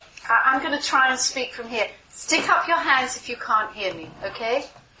I'm going to try and speak from here. Stick up your hands if you can't hear me, okay?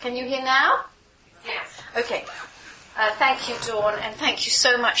 Can you hear now? Yes. Okay. Thank you, Dawn, and thank you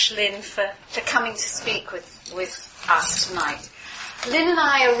so much, Lynn, for coming to speak with us tonight. Lynn and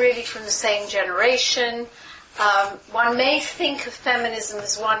I are really from the same generation. One may think of feminism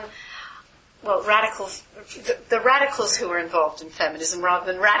as the radicals who were involved in feminism rather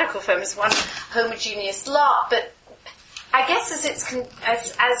than radical feminism, one homogeneous lot. But I guess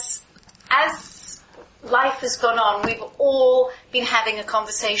as life has gone on, we've all been having a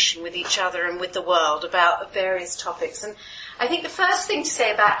conversation with each other and with the world about various topics. And I think the first thing to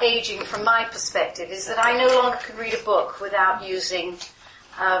say about aging, from my perspective, is that I no longer can read a book without using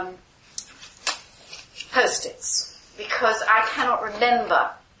Post-its, because I cannot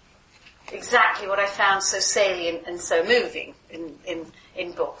remember exactly what I found so salient and so moving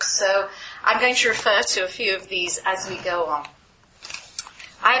in books. So I'm going to refer to a few of these as we go on.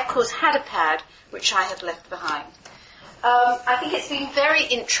 I, of course, had a pad, which I had left behind. I think it's been very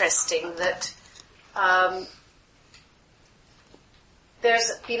interesting that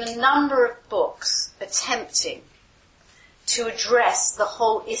there's been a number of books attempting to address the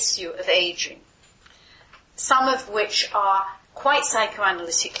whole issue of aging, some of which are quite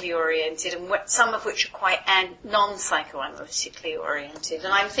psychoanalytically oriented and some of which are quite non-psychoanalytically oriented.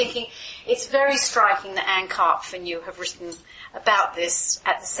 And I'm thinking it's very striking that Anne Karpf and you have written about this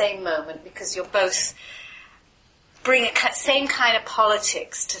at the same moment, because you're both bring a same kind of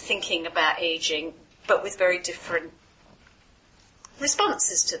politics to thinking about aging, but with very different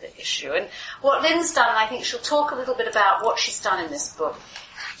responses to the issue. And what Lynn's done, and I think she'll talk a little bit about what she's done in this book,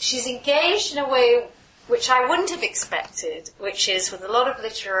 she's engaged in a way which I wouldn't have expected, which is with a lot of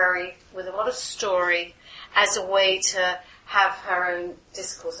literary, with a lot of story, as a way to have her own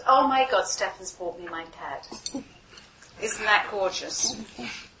discourse. Oh my God, Stefan's bought me my pad. Isn't that gorgeous?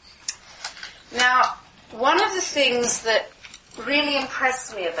 Now, one of the things that really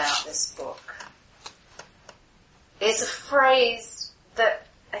impressed me about this book is a phrase that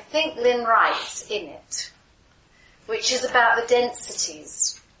I think Lynn writes in it, which is about the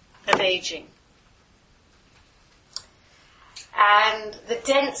densities of aging. And the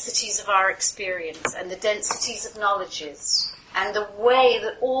densities of our experience and the densities of knowledges and the way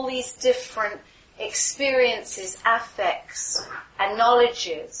that all these different experiences, affects and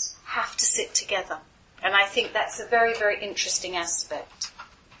knowledges have to sit together. And I think that's a very, very interesting aspect.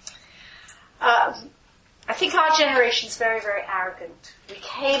 I think our generation is very, very arrogant. We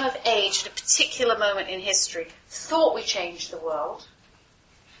came of age at a particular moment in history, thought we changed the world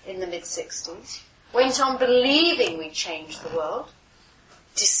in the mid-60s, went on believing we changed the world,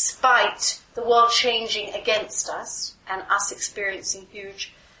 despite the world changing against us and us experiencing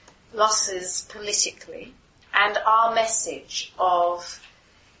huge losses politically, and our message of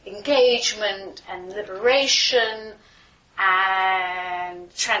engagement and liberation and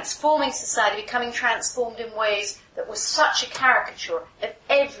transforming society, becoming transformed in ways that were such a caricature of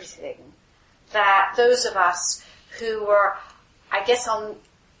everything that those of us who were, I guess, on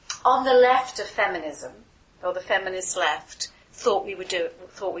the left of feminism, or the feminist left, thought we were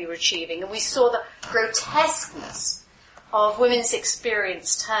achieving. And we saw the grotesqueness of women's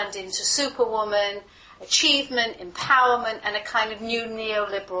experience turned into superwoman, achievement, empowerment, and a kind of new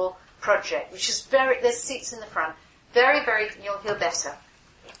neoliberal project, which is there's seats in the front. Very, very, you'll hear better.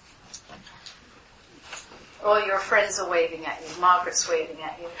 All your friends are waving at you. Margaret's waving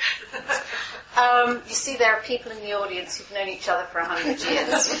at you. You see, there are people in the audience who've known each other for 100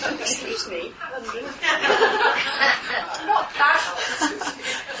 years. Excuse me. Not that.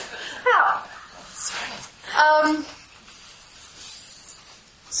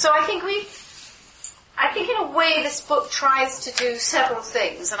 So I think in a way this book tries to do several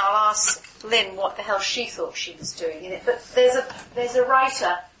things, and I'll ask Lynn what the hell she thought she was doing in it. But there's a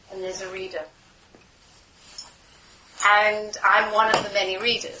writer and there's a reader. And I'm one of the many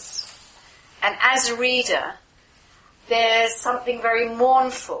readers. And as a reader, there's something very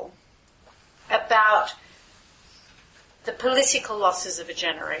mournful about the political losses of a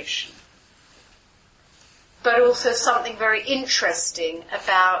generation, but also something very interesting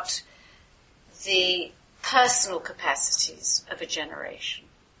about the personal capacities of a generation.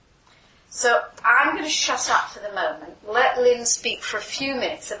 So I'm going to shut up for the moment, let Lynn speak for a few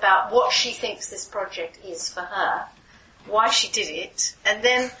minutes about what she thinks this project is for her, why she did it, and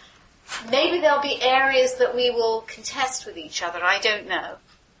then maybe there'll be areas that we will contest with each other, I don't know.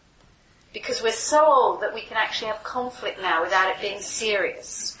 Because we're so old that we can actually have conflict now without it being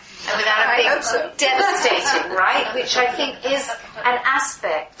serious and without it being devastating, right? Which I think is an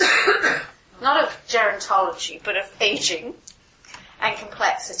aspect, not of gerontology, but of aging and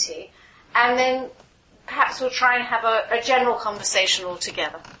complexity. and then perhaps we'll try and have a general conversation all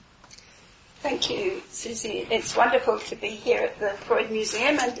together. Thank you, Susie. It's wonderful to be here at the Freud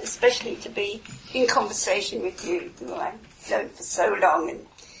Museum and especially to be in conversation with you, who I've known for so long and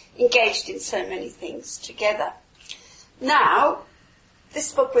engaged in so many things together. Now,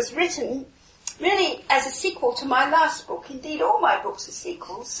 this book was written really as a sequel to my last book. Indeed, all my books are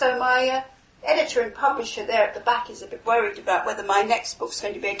sequels, so my editor and publisher there at the back is a bit worried about whether my next book's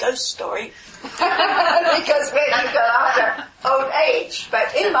going to be a ghost story because we're going to go after old age.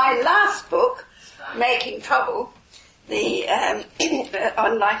 But in my last book, Making Trouble, the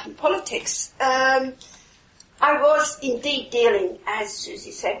on life and politics, I was indeed dealing, as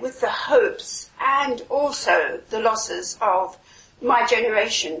Susie said, with the hopes and also the losses of my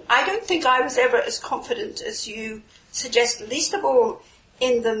generation. I don't think I was ever as confident as you suggest, least of all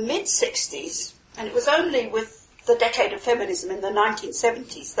in the mid-60s, and it was only with the decade of feminism in the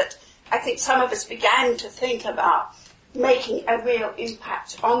 1970s that I think some of us began to think about making a real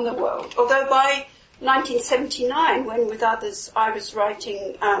impact on the world. Although by 1979, when with others I was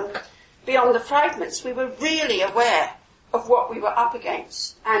writing Beyond the Fragments, we were really aware of what we were up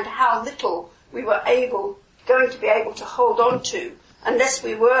against and how little we were going to be able to hold on to unless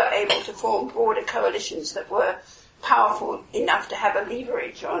we were able to form broader coalitions that were powerful enough to have a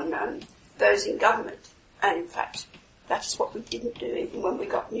leverage on those in government. And in fact, that's what we didn't do even when we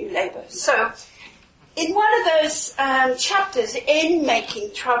got New Labour. So, in one of those chapters in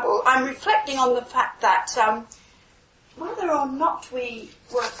Making Trouble, I'm reflecting on the fact that whether or not we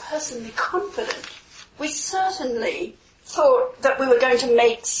were personally confident, we certainly thought that we were going to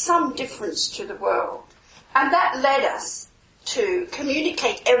make some difference to the world. And that led us to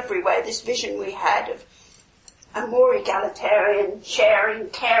communicate everywhere this vision we had of a more egalitarian, sharing,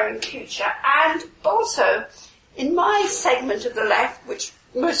 caring future. And also, in my segment of the left, which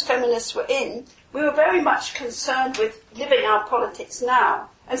most feminists were in, we were very much concerned with living our politics now.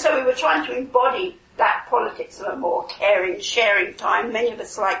 And so we were trying to embody that politics of a more caring, sharing time. Many of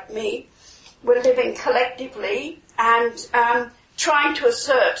us, like me, were living collectively and trying to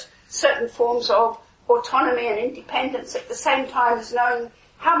assert certain forms of autonomy and independence at the same time as knowing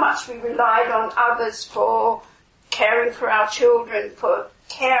how much we relied on others for caring for our children, for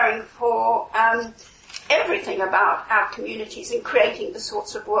caring for everything about our communities and creating the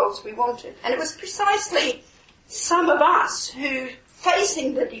sorts of worlds we wanted. And it was precisely some of us who,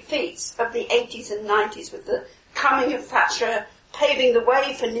 facing the defeats of the 80s and 90s with the coming of Thatcher, paving the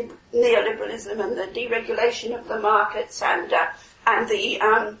way for neoliberalism and the deregulation of the markets and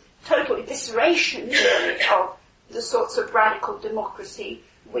the total evisceration, really, of the sorts of radical democracy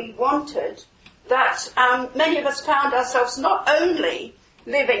we wanted, that many of us found ourselves not only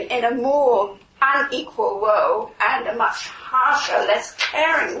living in a more unequal world and a much harsher, less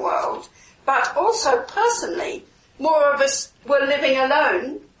caring world, but also personally, more of us were living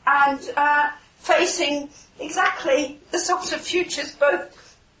alone and facing exactly the sorts of futures,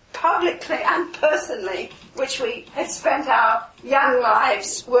 both publicly and personally, which we had spent our young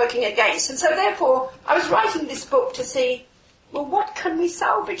lives working against. And so therefore, I was writing this book to see, well, what can we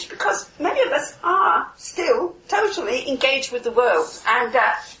salvage? Because many of us are still totally engaged with the world. And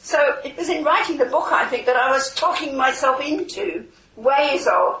so it was in writing the book, I think, that I was talking myself into ways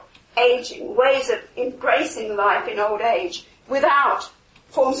of aging, ways of embracing life in old age without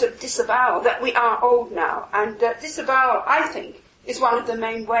forms of disavowal that we are old now. And disavowal, I think, is one of the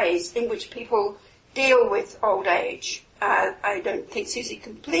main ways in which people deal with old age. I don't think Susie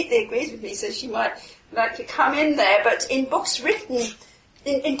completely agrees with me, so she might like to come in there, but in books written,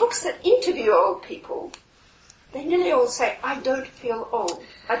 in books that interview old people, they nearly all say, I don't feel old.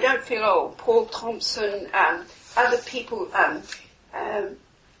 I don't feel old. Paul Thompson, other people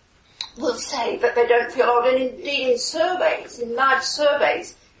will say that they don't feel old, and indeed in surveys, in large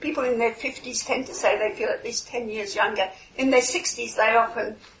surveys, people in their 50s tend to say they feel at least 10 years younger. In their 60s, they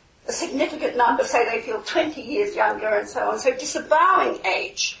often, a significant number, say they feel 20 years younger and so on. So disavowing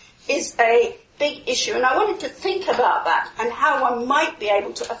age is a big issue. And I wanted to think about that and how one might be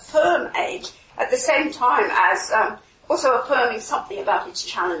able to affirm age at the same time as also affirming something about its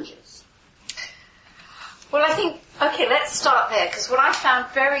challenges. Well, I think, okay, let's start there, because what I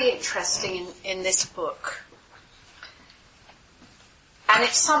found very interesting in this book, and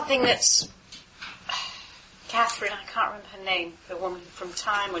it's something that's, Catherine, I can't remember her name, the woman from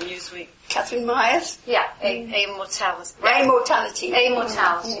Time or Newsweek. Catherine Myers? Yeah, Amortality. Amortality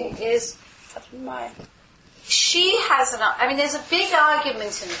is Catherine Myers. She has there's a big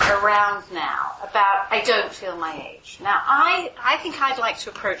argument around now about I don't feel my age. Now, I think I'd like to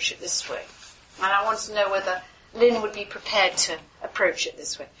approach it this way. And I want to know whether Lynn would be prepared to approach it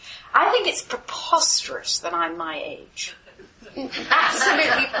this way. I think it's preposterous that I'm my age.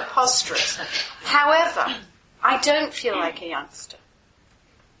 Absolutely preposterous. However, I don't feel like a youngster.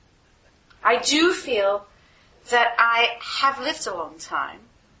 I do feel that I have lived a long time.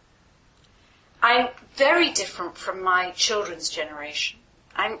 I'm very different from my children's generation.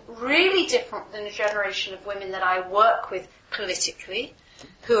 I'm really different than a generation of women that I work with politically,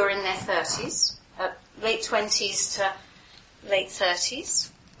 who are in their 30s, late 20s to late 30s.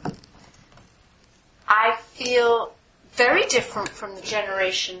 I feel very different from the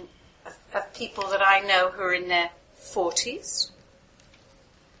generation of people that I know who are in their 40s.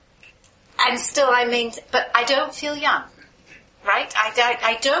 And still but I don't feel young, right?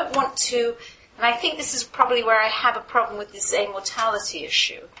 I don't want to, and I think this is probably where I have a problem with this amortality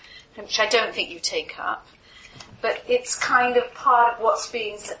issue, which I don't think you take up. But it's kind of part of what's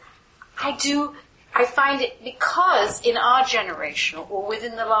being said. I find it because in our generation, or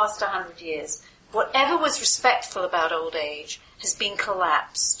within the last 100 years, whatever was respectful about old age has been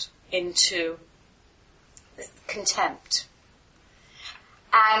collapsed into contempt.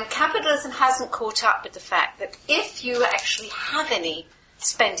 And capitalism hasn't caught up with the fact that if you actually have any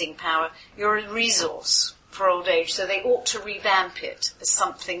spending power, you're a resource for old age, so they ought to revamp it as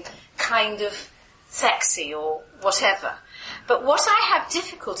something kind of sexy or whatever. But what I have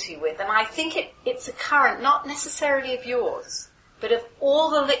difficulty with, and I think it's a current, not necessarily of yours, but of all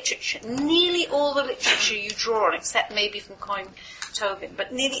the literature, nearly all the literature you draw on, except maybe from Coyne-Tobin,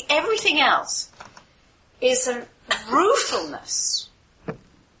 but nearly everything else is a ruefulness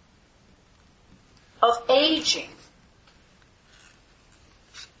of aging,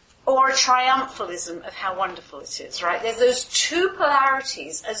 or a triumphalism of how wonderful it is, right? There's those two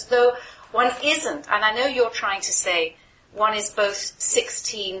polarities, as though one isn't, and I know you're trying to say one is both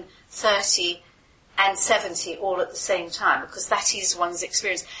 16, 30, and 70 all at the same time, because that is one's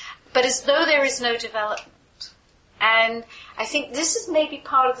experience, but as though there is no development. And I think this is maybe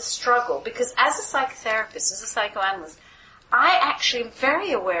part of the struggle, because as a psychotherapist, as a psychoanalyst, I actually am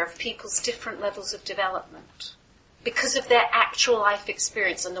very aware of people's different levels of development because of their actual life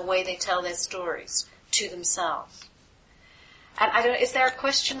experience and the way they tell their stories to themselves. And I don't know, is there a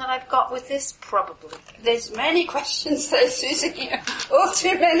question that I've got with this? Probably. There's many questions there, Susan, all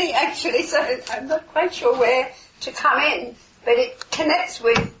too many actually, so I'm not quite sure where to come in, but it connects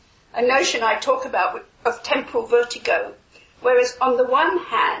with a notion I talk about of temporal vertigo, whereas on the one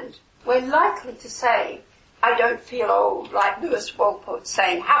hand, we're likely to say, I don't feel old, like Lewis Walpole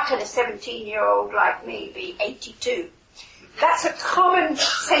saying, how can a 17-year-old like me be 82? That's a common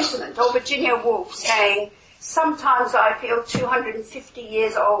sentiment. Or Virginia Woolf saying, sometimes I feel 250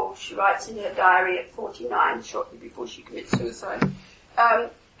 years old, she writes in her diary at 49, shortly before she commits suicide.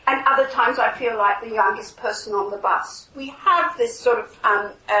 And other times I feel like the youngest person on the bus. We have this sort of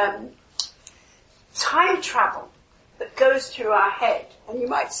time travel that goes through our head. And you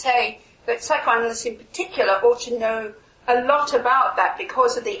might say that psychoanalysts in particular ought to know a lot about that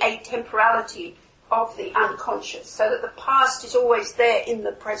because of the atemporality of the unconscious, so that the past is always there in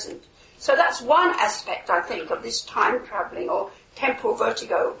the present. So that's one aspect, I think, of this time travelling or temporal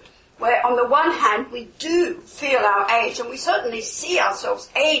vertigo, where on the one hand we do feel our age, and we certainly see ourselves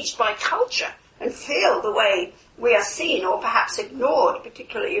aged by culture and feel the way we are seen or perhaps ignored,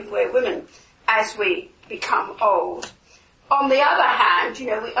 particularly if we're women, as we become old. On the other hand,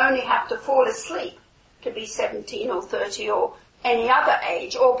 we only have to fall asleep to be 17 or 30 or any other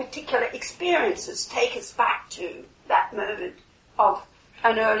age, or particular experiences take us back to that moment of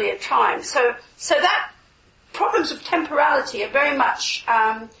an earlier time. So that problems of temporality are very much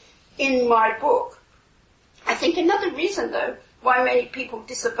in my book. I think another reason, though, why many people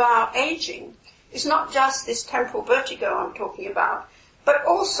disavow aging is not just this temporal vertigo I'm talking about, but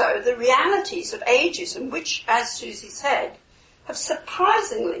also the realities of ageism, which, as Susie said, have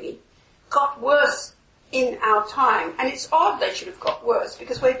surprisingly got worse in our time. And it's odd they should have got worse,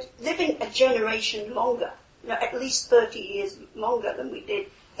 because we're living a generation longer, at least 30 years longer than we did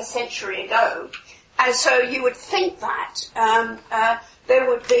a century ago. And so you would think that there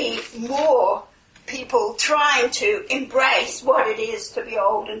would be more people trying to embrace what it is to be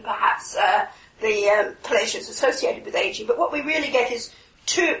old and perhaps the pleasures associated with aging. But what we really get is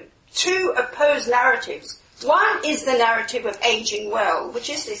two opposed narratives. One is the narrative of aging well, which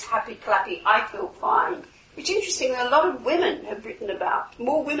is this happy, clappy, I feel fine, which interestingly a lot of women have written about,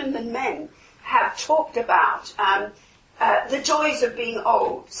 more women than men have talked about the joys of being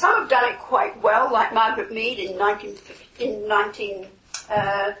old. Some have done it quite well, like Margaret Mead in 1950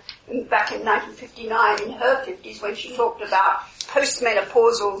 back in 1959 in her 50s when she talked about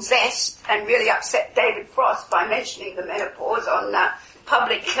postmenopausal zest and really upset David Frost by mentioning the menopause on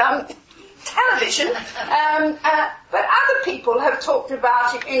public television. But other people have talked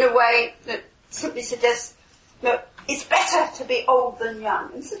about it in a way that simply suggests, it's better to be old than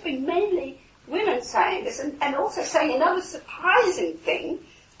young. And this has been mainly women saying this, and also saying another surprising thing,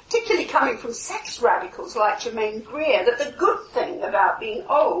 particularly coming from sex radicals like Germaine Greer, that the good thing about being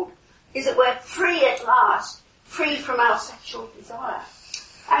old is that we're free at last, free from our sexual desire.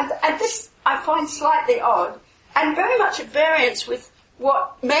 And this I find slightly odd, and very much at variance with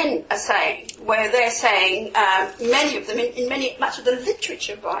what men are saying, where they're saying, many of them, in much of the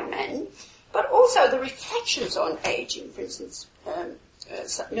literature by men, but also the reflections on aging, for instance,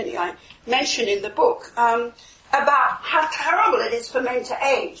 many I mention in the book, about how terrible it is for men to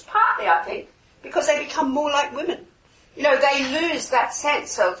age, partly, I think, because they become more like women. They lose that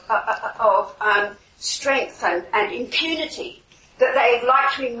sense of strength and impunity that they'd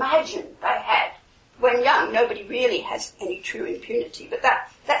like to imagine they had when young. Nobody really has any true impunity, but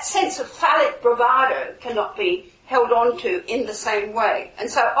that sense of phallic bravado cannot be held on to in the same way. And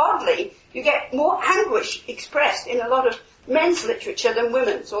so, oddly, you get more anguish expressed in a lot of men's literature than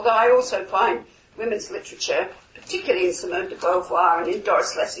women's, although I also find women's literature, particularly in Simone de Beauvoir and in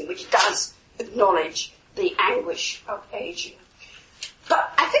Doris Lessing, which does acknowledge the anguish of aging.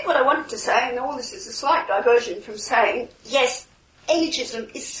 But I think what I wanted to say, and all this is a slight diversion from saying, yes,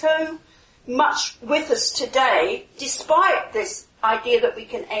 ageism is so much with us today, despite this idea that we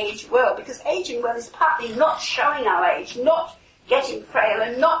can age well, because aging well is partly not showing our age, not getting frail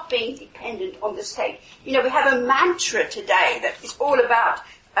and not being dependent on the state. We have a mantra today that is all about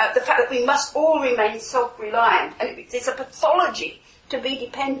the fact that we must all remain self-reliant, and it's a pathology to be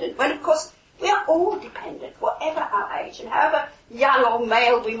dependent, when of course we are all dependent, whatever our age, and however young or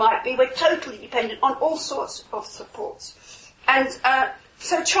male we might be, we're totally dependent on all sorts of supports. And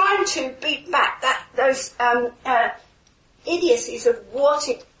so trying to beat back those idiocies of what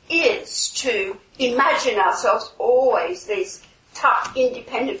it is to imagine ourselves always these tough,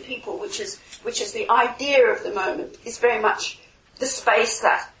 independent people, which is the idea of the moment, is very much the space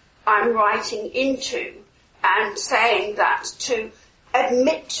that I'm writing into, and saying that to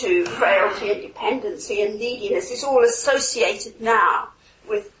admit to frailty and dependency and neediness is all associated now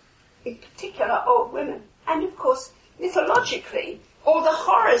with, in particular, old women. And of course, mythologically, all the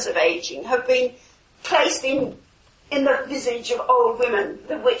horrors of aging have been placed in the visage of old women,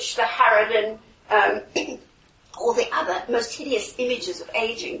 the witch, the harridan, all the other most hideous images of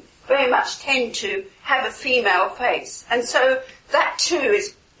aging very much tend to have a female face. And so that too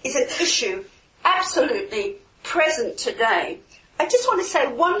is an issue absolutely present today. I just want to say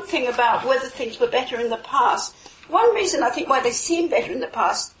one thing about whether things were better in the past. One reason I think why they seem better in the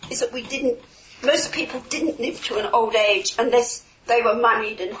past is that most people didn't live to an old age unless they were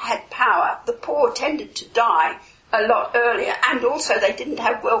moneyed and had power. The poor tended to die a lot earlier, and also they didn't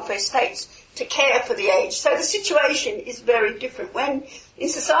have welfare states to care for the aged. So the situation is very different. When in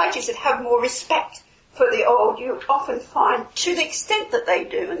societies that have more respect for the old, you often find, to the extent that they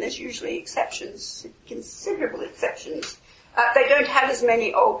do, and there's usually exceptions, considerable exceptions, they don't have as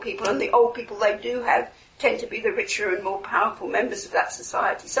many old people, and the old people they do have tend to be the richer and more powerful members of that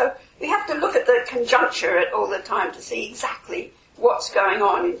society. So we have to look at the conjuncture at all the time to see exactly what's going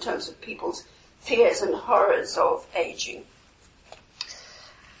on in terms of people's fears and horrors of aging.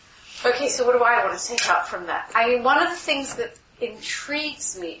 Okay, so what do I want to take up from that? I mean, one of the things that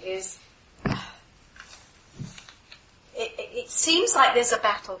intrigues me is it seems like there's a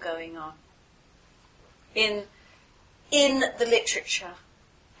battle going on in the literature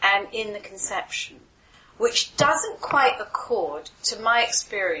and in the conception, which doesn't quite accord to my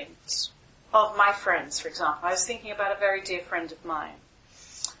experience of my friends, for example. I was thinking about a very dear friend of mine,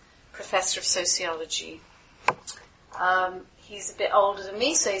 professor of sociology. He's a bit older than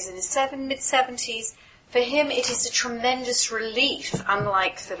me, so he's in his mid-70s. For him, it is a tremendous relief,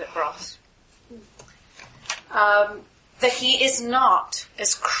 unlike Philip Roth, that he is not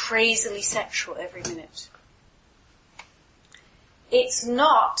as crazily sexual every minute. It's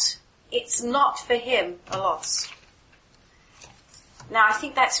not for him a loss. Now, I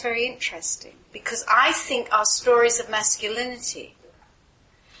think that's very interesting, because I think our stories of masculinity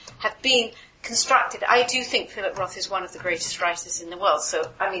have been constructed. I do think Philip Roth is one of the greatest writers in the world.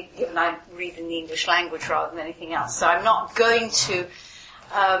 So, I mean, given I read in the English language rather than anything else, so I'm not going to.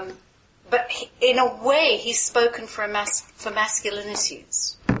 But in a way, he's spoken for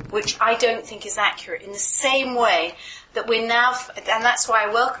masculinities, which I don't think is accurate. In the same way that we're now, and that's why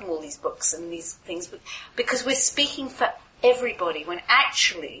I welcome all these books and these things, because we're speaking for everybody, when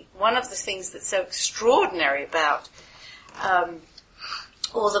actually one of the things that's so extraordinary about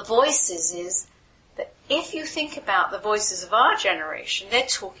all the voices is that if you think about the voices of our generation, they're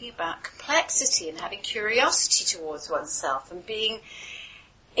talking about complexity and having curiosity towards oneself and being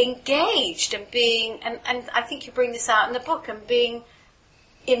engaged and being, and I think you bring this out in the book, and being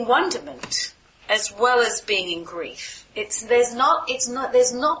in wonderment as well as being in grief. There's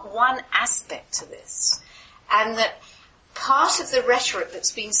not one aspect to this, and that part of the rhetoric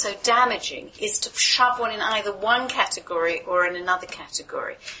that's been so damaging is to shove one in either one category or in another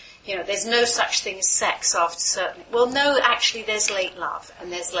category. You know, there's no such thing as sex after certain. Well, no, actually, there's late love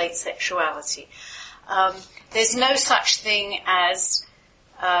and there's late sexuality. There's no such thing as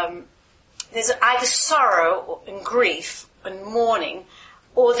there's either sorrow and grief and mourning,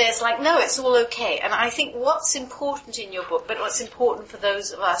 or there's like, no, it's all okay. And I think what's important in your book, but what's important for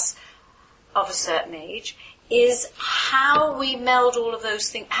those of us of a certain age, is how we meld all of those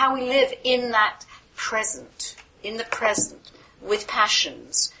things, how we live in that present, in the present, with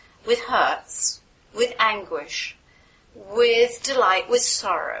passions, with hurts, with anguish, with delight, with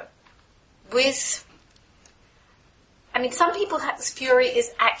sorrow, with... I mean, some people have this fury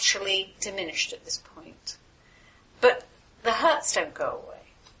is actually diminished at this point, but the hurts don't go away.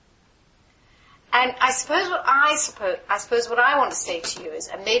 And I suppose what I want to say to you is,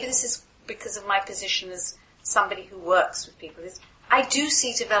 and maybe this is because of my position as somebody who works with people, is I do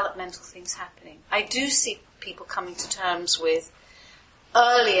see developmental things happening. I do see people coming to terms with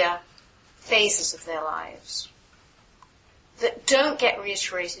earlier phases of their lives that don't get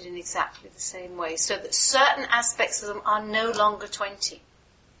reiterated in exactly the same way, so that certain aspects of them are no longer 20.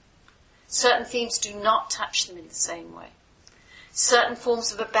 Certain themes do not touch them in the same way. Certain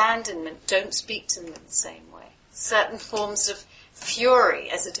forms of abandonment don't speak to them in the same way. Certain forms of fury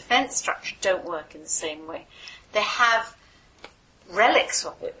as a defense structure don't work in the same way. They have relics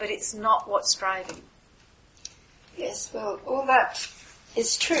of it, but it's not what's driving. Yes, well, all that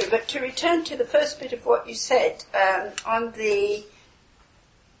is true. But to return to the first bit of what you said on the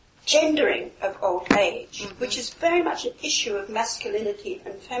gendering of old age, which is very much an issue of masculinity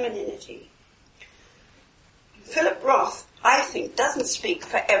and femininity. Philip Roth, I think, doesn't speak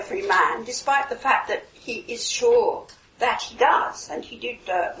for every man, despite the fact that he is sure that he does. And he did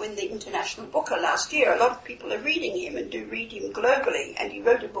win the International Booker last year. A lot of people are reading him and do read him globally. And he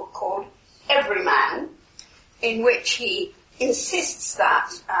wrote a book called Every Man, in which he insists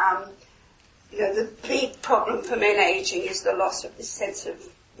that the big problem for men aging is the loss of this sense of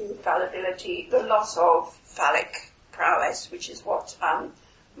infallibility, the loss of phallic prowess, which is what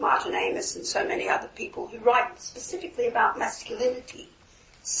Martin Amis and so many other people who write specifically about masculinity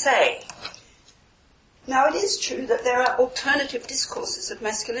say. Now, it is true that there are alternative discourses of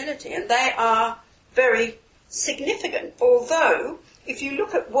masculinity, and they are very significant, although if you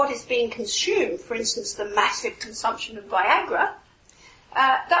look at what is being consumed, for instance, the massive consumption of Viagra,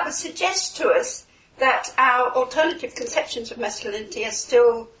 that would suggest to us that our alternative conceptions of masculinity are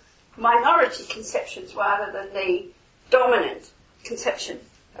still minority conceptions rather than the dominant conception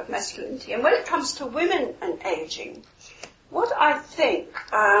of masculinity. And when it comes to women and aging, what I think,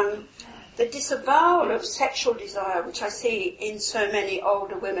 the disavowal of sexual desire, which I see in so many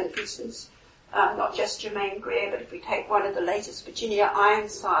older women, for instance, not just Germaine Greer, but if we take one of the latest, Virginia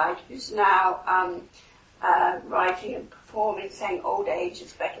Ironside, who's now writing and performing, saying old age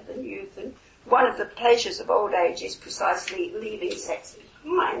is better than youth, and one of the pleasures of old age is precisely leaving sex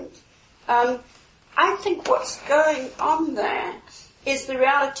behind. I think what's going on there is the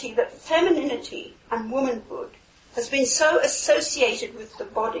reality that femininity and womanhood has been so associated with the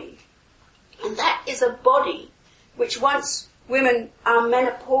body, and that is a body which, once women are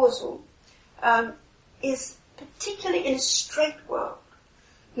menopausal, is, particularly in a straight world,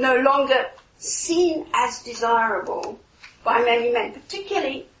 no longer seen as desirable by many men,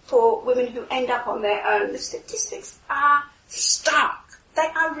 particularly for women who end up on their own. The statistics are stark. They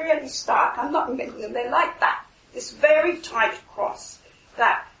are really stark. I'm not inventing them. They're like that. This very tight cross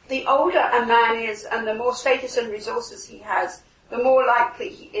that the older a man is and the more status and resources he has, the more likely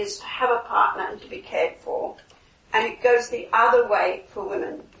he is to have a partner and to be cared for. And it goes the other way for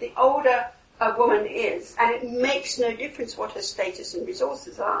women. The older a woman is, and it makes no difference what her status and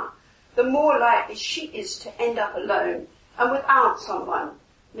resources are, the more likely she is to end up alone and without someone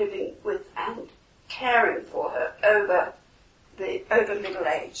living with and caring for her over middle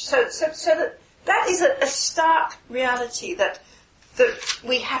age. So that is a stark reality that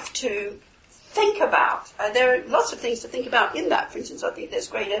we have to think about. There are lots of things to think about in that. For instance, I think there's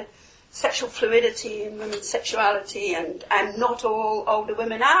greater sexual fluidity in women's sexuality, and not all older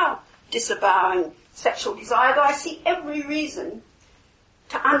women are disavowing sexual desire, though I see every reason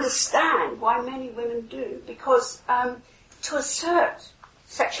to understand why many women do, because to assert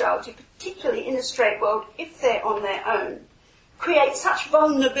sexuality, particularly in the straight world, if they're on their own, creates such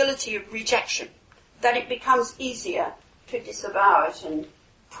vulnerability of rejection that it becomes easier to disavow it and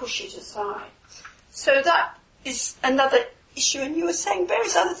push it aside. So that is another issue, and you were saying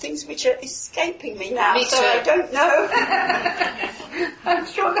various other things which are escaping me now, me so too. I don't know. I'm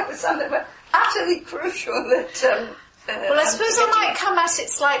sure that was something that was utterly crucial that... well, I suppose I might come at it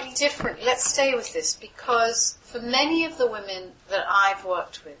slightly different. Let's stay with this, because for many of the women that I've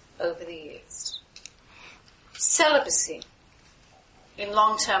worked with over the years, celibacy in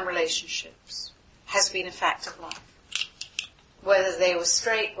long-term relationships has been a fact of life, whether they were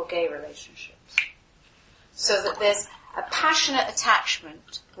straight or gay relationships. So that there's a passionate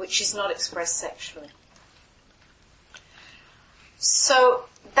attachment which is not expressed sexually. So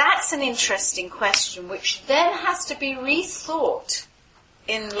that's an interesting question, which then has to be rethought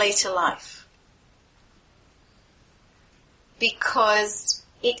in later life. Because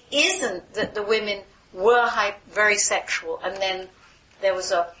it isn't that the women were very sexual and then there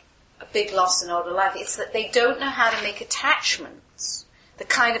was a big loss in older life. It's that they don't know how to make attachments, the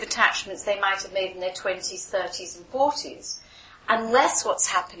kind of attachments they might have made in their 20s, 30s and 40s, unless what's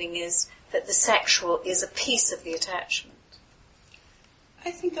happening is that the sexual is a piece of the attachment. I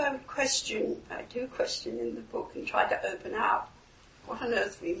think I do question in the book and try to open out what on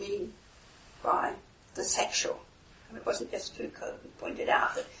earth we mean by the sexual. And it wasn't just Foucault who pointed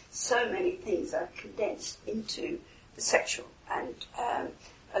out that so many things are condensed into the sexual, and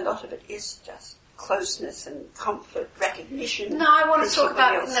a lot of it is just closeness and comfort, recognition. No, I want to talk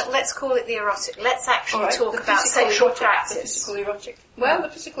about, let's call it the erotic. Let's actually talk about sexual practice. The physical erotic. Well, the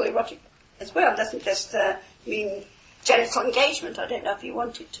physical erotic as well doesn't just mean genital engagement. I don't know if you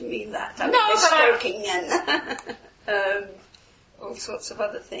wanted to mean that. I mean, stroking and all sorts of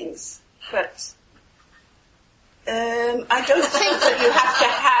other things. But I don't think that you have to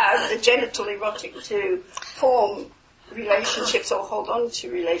have the genital erotic to form relationships or hold on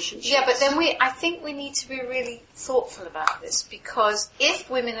to relationships. Yeah, but then I think we need to be really thoughtful about this, because if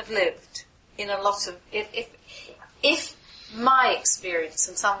women have lived in a lot of, if my experience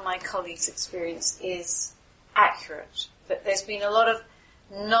and some of my colleagues' experience is accurate, that there's been a lot of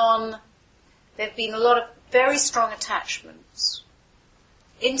very strong attachments,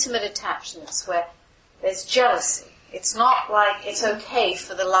 intimate attachments where there's jealousy. It's not like it's okay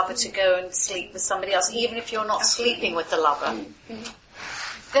for the lover to go and sleep with somebody else, even if you're not sleeping with the lover. Mm-hmm.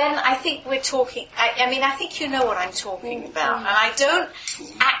 Then I think we're talking, I think you know what I'm talking about. And I don't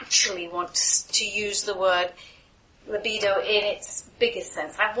actually want to use the word libido in its biggest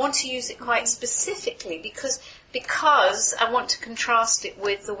sense. I want to use it quite specifically because I want to contrast it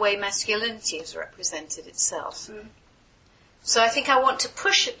with the way masculinity has represented itself. Mm. So I think I want to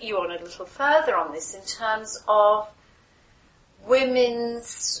push you on a little further on this in terms of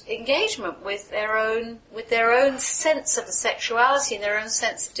women's engagement with their own sense of the sexuality and their own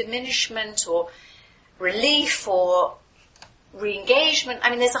sense of diminishment or relief or re-engagement. I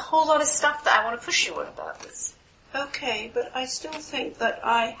mean, there's a whole lot of stuff that I want to push you on about this. Okay, but I still think that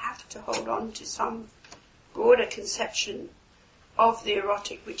I have to hold on to some broader conception of the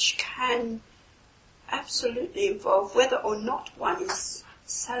erotic, which can absolutely involve whether or not one is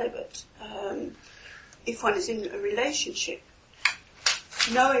celibate. If one is in a relationship,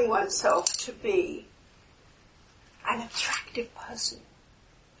 knowing oneself to be an attractive person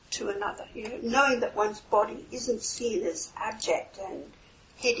to another, knowing that one's body isn't seen as abject and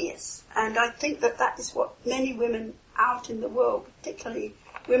hideous. And I think that is what many women out in the world, particularly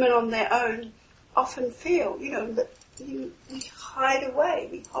women on their own, often feel, that we hide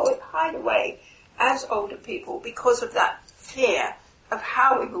away as older people because of that fear of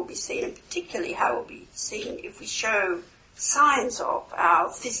how we will be seen, and particularly how we'll be seen if we show signs of our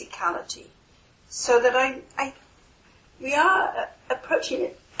physicality. So that we are approaching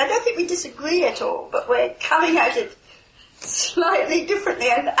it. I don't think we disagree at all, but we're coming at it slightly differently.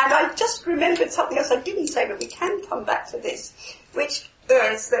 And I just remembered something else I didn't say, but we can come back to this, which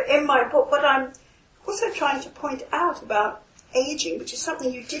is that in my book, what I'm also trying to point out about aging, which is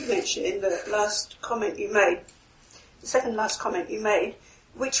something you did mention in the last comment you made, the second last comment you made,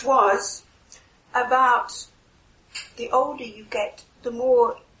 which was about the older you get, the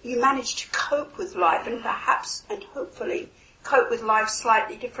more you manage to cope with life and perhaps and hopefully cope with life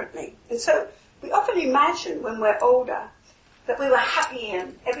slightly differently. And so we often imagine when we're older that we were happy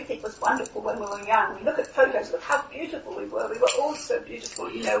and everything was wonderful when we were young. We look at photos, look how beautiful we were. We were all so beautiful,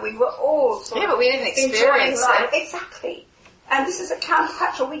 we were all sort of but we didn't experience life. it. Exactly. And this is a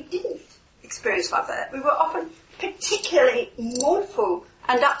counterfactual. We didn't experience like that. We were often particularly mournful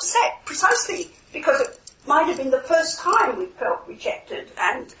and upset, precisely because it might have been the first time we felt rejected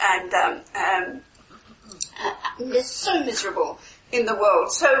and so miserable in the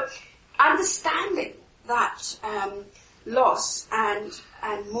world. So understanding that loss and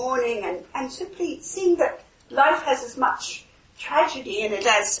mourning and simply seeing that life has as much tragedy in it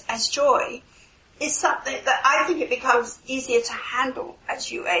as joy is something that I think it becomes easier to handle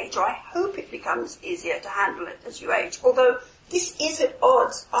as you age, or I hope it becomes easier to handle it as you age. Although this is at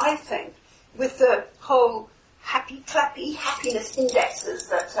odds, I think, with the whole happy, clappy happiness indexes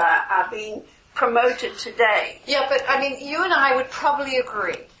that are being promoted today. Yeah, but I mean, you and I would probably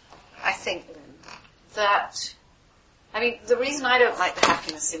agree, I think, that, I mean, the reason I don't like the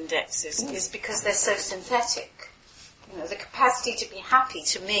happiness indexes is because they're so synthetic. You know, the capacity to be happy,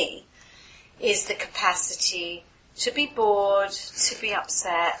 to me, is the capacity to be bored, to be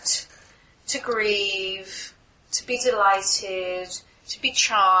upset, to grieve, to be delighted, to be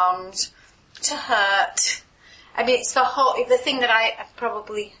charmed, to hurt. I mean, it's the thing that I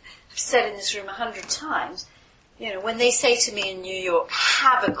probably have said in this room 100 times. You know, when they say to me in New York,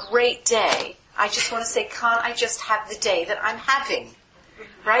 have a great day, I just want to say, can't I just have the day that I'm having?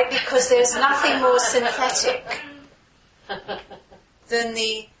 Right? Because there's nothing more synthetic than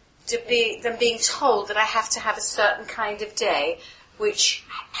being told that I have to have a certain kind of day which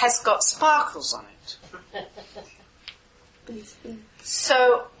has got sparkles on it.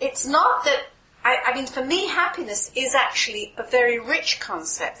 So it's not that, I mean, for me, happiness is actually a very rich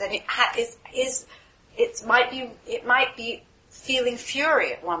concept, and it might be feeling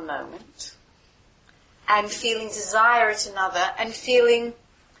fury at one moment, and feeling desire at another, and feeling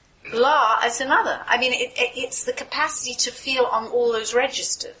blah at another. I mean, it's the capacity to feel on all those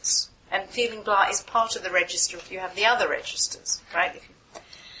registers, and feeling blah is part of the register if you have the other registers, right?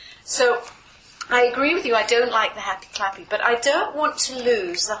 So I agree with you. I don't like the happy clappy, but I don't want to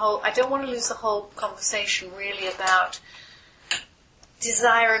lose the whole conversation really about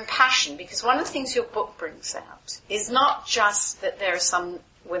desire and passion, because one of the things your book brings out is not just that there are some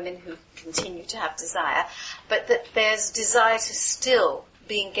women who continue to have desire, but that there's desire to still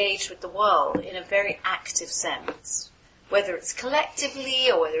be engaged with the world in a very active sense, whether it's collectively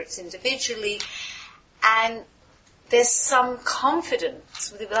or whether it's individually, and there's some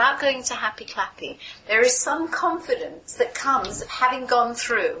confidence, without going to happy clappy, there is some confidence that comes of having gone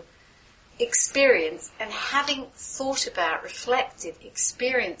through experience and having thought about, reflected,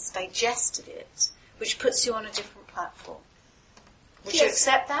 experienced, digested it, which puts you on a different platform. Would you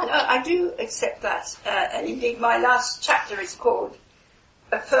accept that? No, I do accept that. And indeed my last chapter is called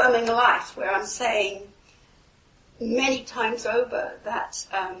Affirming Life, where I'm saying many times over that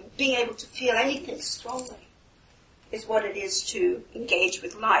being able to feel anything strongly is what it is to engage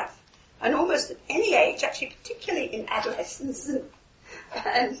with life. And almost at any age, actually particularly in adolescence,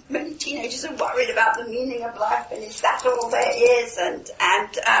 and many teenagers are worried about the meaning of life, and is that all there is, and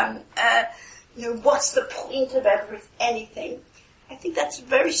what's the point of anything. I think that's a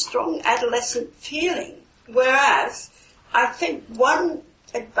very strong adolescent feeling, whereas I think one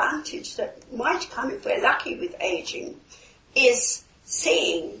advantage that might come if we're lucky with aging is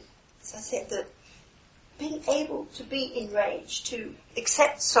seeing, as I said, that being able to be enraged, to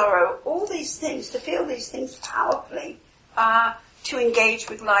accept sorrow, all these things, to feel these things powerfully, to engage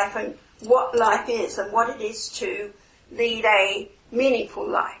with life and what life is and what it is to lead a meaningful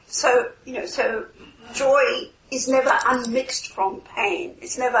life. So joy is never unmixed from pain.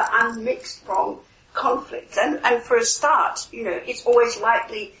 It's never unmixed from conflict. And for a start, it's always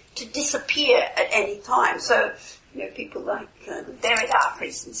likely to disappear at any time. So, people like Derrida, for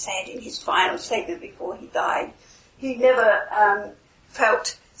instance, said in his final statement before he died, he never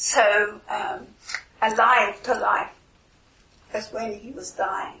felt so alive to life as when he was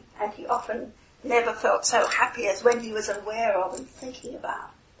dying. And he often never felt so happy as when he was aware of and thinking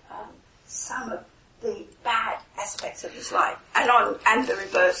about some of the bad aspects of his life. And the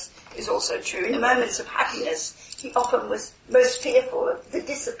reverse is also true. In the moments of happiness, he often was most fearful of the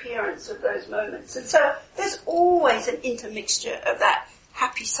disappearance of those moments. And so there's always an intermixture of that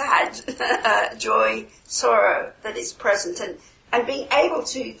happy, sad, joy, sorrow that is present. And being able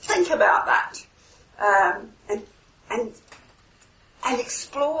to think about that and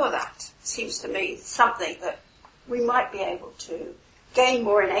explore that seems to me something that we might be able to gain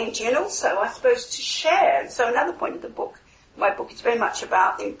more in aging, and also, I suppose, to share. So another point of my book is very much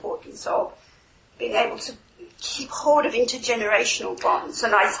about the importance of being able to keep hold of intergenerational bonds.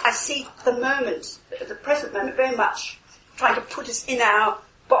 And I see the present moment very much trying to put us in our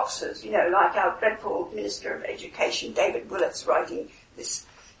boxes, like our dreadful Minister of Education, David Willetts, writing this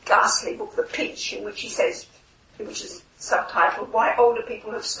ghastly book, The Pinch, in which he says, which is subtitled, Why Older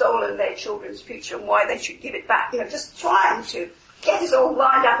People Have Stolen Their Children's Future and Why They Should Give It Back. Just trying to get us all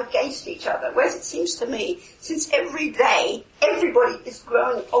lined up against each other. Whereas it seems to me, since every day everybody is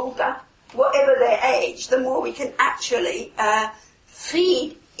growing older, whatever their age, the more we can actually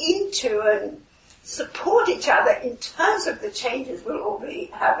feed into and support each other in terms of the changes we'll all be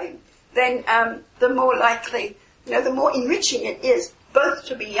having, then the more likely, the more enriching it is, both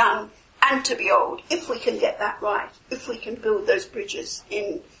to be young and to be old, if we can get that right, if we can build those bridges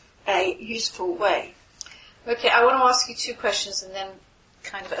in a useful way. Okay, I want to ask you two questions and then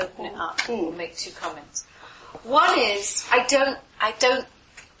kind of open it up or make two comments. One is, I don't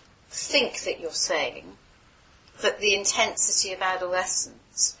think that you're saying that the intensity of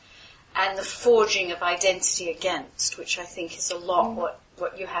adolescence and the forging of identity against, which I think is a lot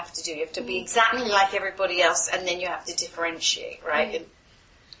what you have to do. You have to be exactly like everybody else and then you have to differentiate, right? And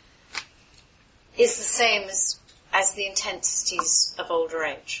is the same as the intensities of older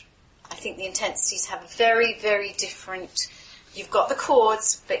age. I think the intensities have a very, very different... You've got the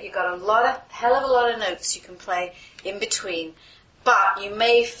chords, but you've got hell of a lot of notes you can play in between. But you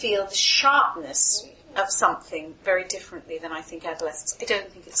may feel the sharpness of something very differently than I think adolescents. I don't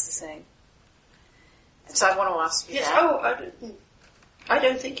think it's the same. And so I want to ask you that. I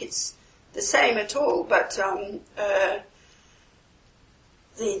don't think it's the same at all, but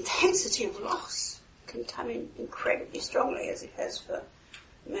the intensity of loss can come in incredibly strongly, as it has for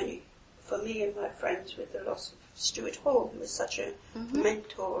many. For me and my friends, with the loss of Stuart Hall, who was such a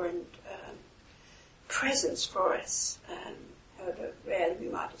mentor and presence for us, however rarely we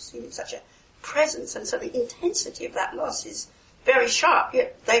might have seen him, such a presence, and so the intensity of that loss is very sharp,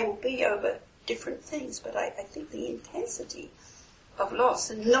 yet they will be over different things, but I think the intensity of loss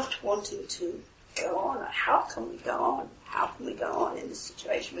and not wanting to go on, how can we go on? How can we go on in this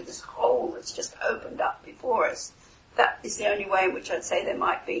situation with this hole that's just opened up before us? That is the only way in which I'd say there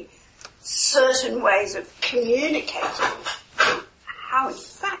might be certain ways of communicating how in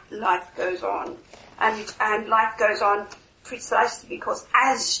fact life goes on, and life goes on precisely because,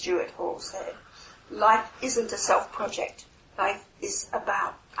 as Stuart Hall said, life isn't a self-project. Life is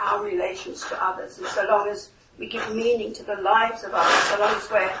about our relations to others, and so long as we give meaning to the lives of others, so long as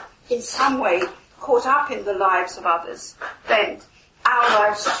we're in some way caught up in the lives of others, then our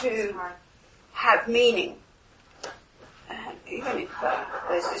lives too have meaning. Even if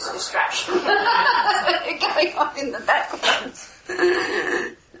there's this distraction going on in the background.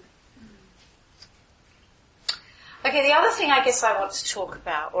 Okay, the other thing I guess I want to talk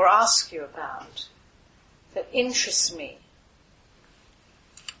about, or ask you about, that interests me,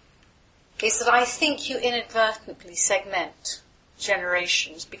 is that I think you inadvertently segment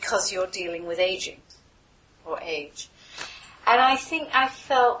generations because you're dealing with aging, or age. And I think I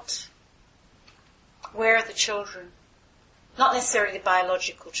felt, where are the children? Not necessarily the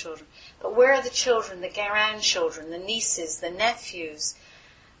biological children, but where are the children, the grandchildren, the nieces, the nephews?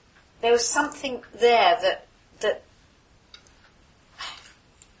 There was something there that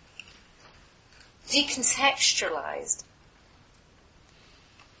decontextualized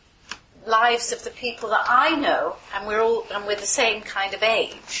lives of the people that I know, and we're the same kind of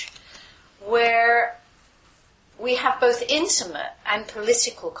age, where we have both intimate and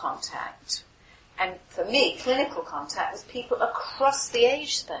political contact. And for me, clinical contact with people across the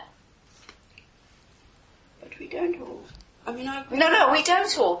age span. But we don't all. No, we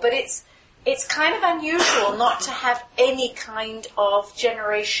don't all. But it's kind of unusual not to have any kind of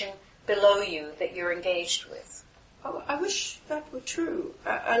generation below you that you're engaged with. Oh, I wish that were true.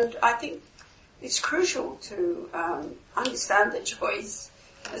 And I think it's crucial to understand the joys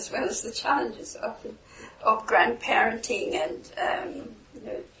as well as the challenges of grandparenting and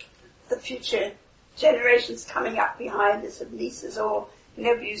the future generations coming up behind us of nieces or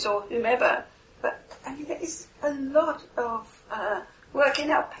nephews or whomever. But there is a lot of work in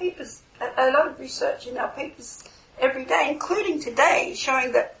our papers, a lot of research in our papers every day, including today,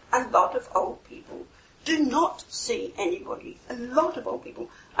 showing that a lot of old people do not see anybody. A lot of old people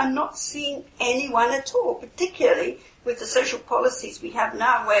are not seeing anyone at all, particularly with the social policies we have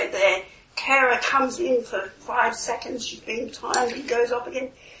now, where their carer comes in for 5 seconds, she's being timed, he goes off again.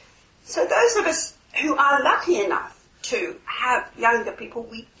 So those of us who are lucky enough to have younger people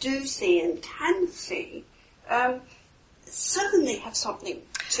we do see and can see, certainly have something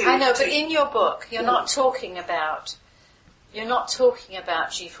to... I know, but in your book, you're not talking about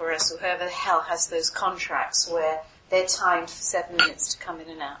G4S or whoever the hell has those contracts where they're timed for 7 minutes to come in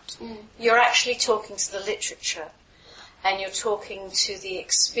and out. You're actually talking to the literature. and you're talking to the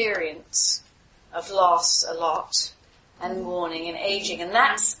experience of loss a lot, and mourning and aging, and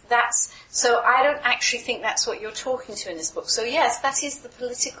that's so I don't actually think that's what you're talking to in this book. So yes, that is the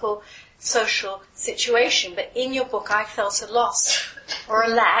political, social situation, but in your book I felt a loss or a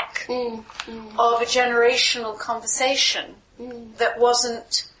lack of a generational conversation that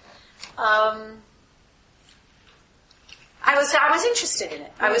wasn't. I was interested in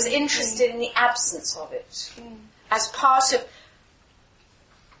it. I was interested in the absence of it as part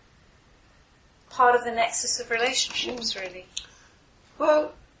of the nexus of relationships, really.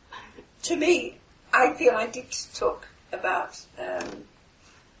 Well, to me, I feel I did talk about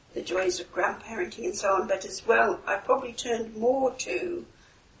the joys of grandparenting and so on, but as well, I probably turned more to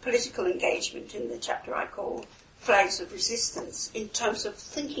political engagement in the chapter I call Flags of Resistance, in terms of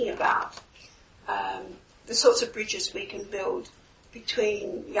thinking about the sorts of bridges we can build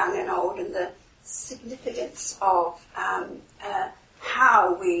between young and old, and the significance of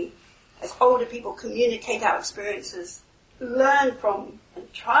how we, as older people, communicate our experiences, learn from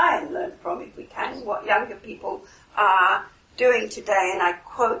and try and learn from, if we can, what younger people are doing today. And I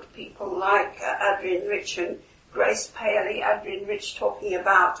quote people like Adrienne Rich and Grace Paley. Adrienne Rich talking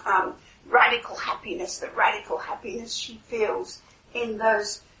about radical happiness, the radical happiness she feels in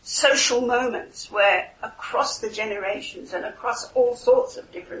those social moments where across the generations and across all sorts of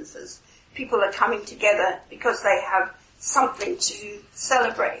differences, people are coming together because they have something to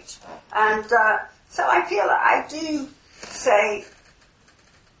celebrate. And so I feel I do say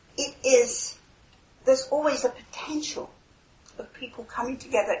there's always a potential of people coming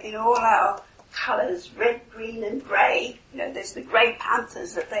together in all our colours, red, green and grey. You know, there's the Grey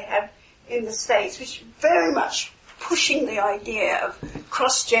Panthers that they have in the States, which very much pushing the idea of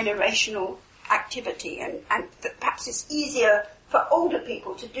cross-generational activity, and that perhaps it's easier for older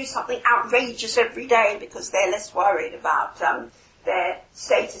people to do something outrageous every day because they're less worried about their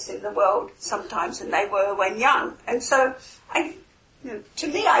status in the world sometimes than they were when young. And so, to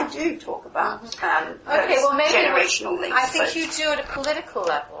me, I do talk about generational links. I think you do at a political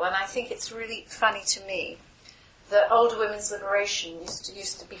level, and I think it's really funny to me that older women's liberation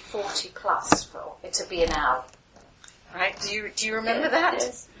used to be 40 plus for it to be an hour. Right? Do you remember that?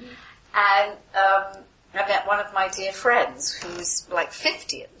 Yes. And I met one of my dear friends who was like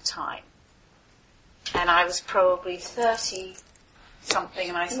 50 at the time, and I was probably 30 something,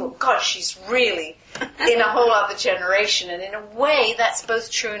 and I thought, God, she's really in a whole other generation. And in a way, that's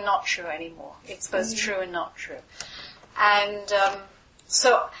both true and not true anymore. It's both true and not true. And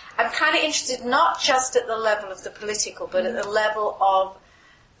so I'm kind of interested not just at the level of the political, but at the level of,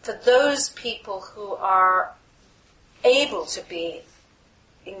 for those people who are able to be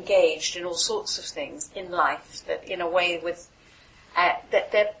engaged in all sorts of things in life, that in a way with that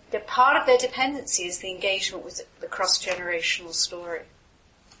they're part of their dependency is the engagement with the cross-generational story.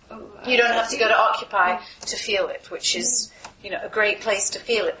 You don't have to go to Occupy to feel it, which is, a great place to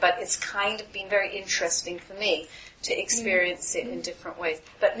feel it, but it's kind of been very interesting for me to experience it in different ways.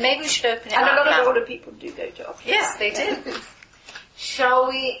 But maybe we should open it up. And a lot now. of older people do go to Occupy. Yes, they do. Shall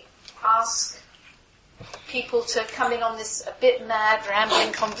we ask people to come in on this a bit mad,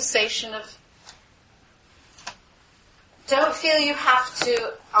 rambling conversation of... Don't feel you have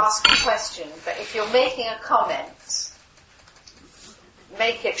to ask a question, but if you're making a comment,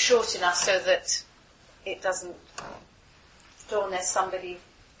 make it short enough so that it doesn't dawn there's somebody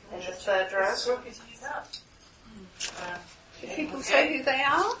in the third row. If people say who they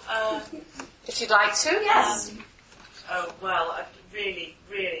are? If you'd like to, yes. I've been really,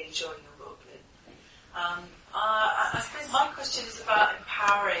 really enjoying your book, Lynn. I suppose my question is about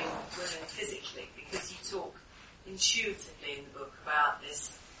empowering women physically, because you talk intuitively in the book about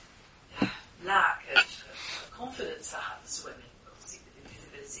this lack of confidence perhaps women, obviously with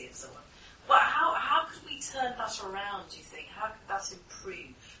invisibility and so on. But how could we turn that around, do you think? How could that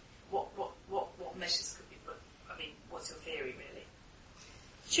improve? What measures could be put? I mean, what's your theory really?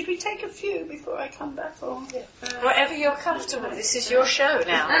 Should we take a few before I come back? Or whatever you're comfortable. This is your show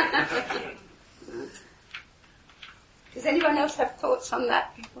now. Does anyone else have thoughts on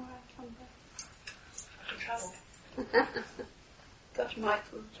that before I come back? I can travel. Got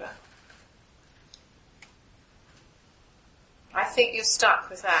Michael travel. I think you're stuck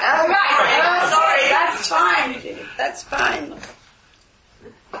with that. Oh, right. Sorry, that's fine, Judy. That's fine.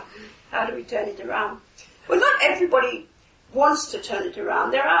 How do we turn it around? Well, not everybody wants to turn it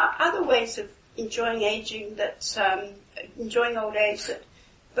around. There are other ways of enjoying aging, enjoying old age, that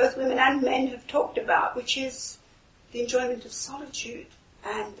both women and men have talked about, which is the enjoyment of solitude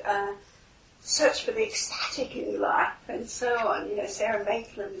and search for the ecstatic in life and so on. Sarah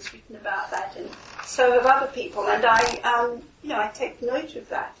Maitland has written about that, and so have other people. And I take note of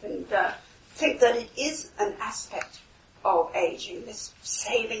that and think that it is an aspect of aging, this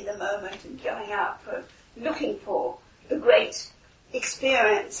saving the moment and going out for looking for the great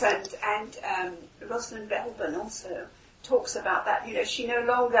experience. And Rosalind Belbin also talks about that. She no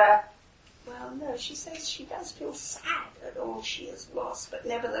longer, she says she does feel sad at all she has lost, but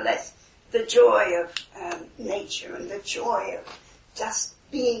nevertheless, the joy of nature and the joy of just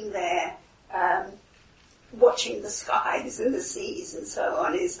being there, watching the skies and the seas and so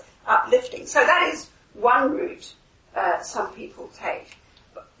on is uplifting. So that is one route some people take.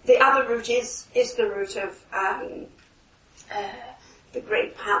 The other route is the route of the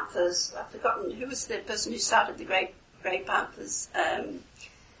Grey Panthers. I've forgotten who was the person who started the Grey Panthers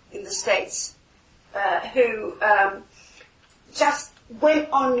in the States, who just went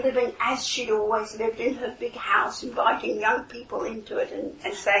on living as she'd always lived in her big house, inviting young people into it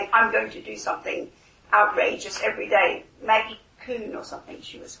and saying, I'm going to do something outrageous every day. Maggie Kuhn or something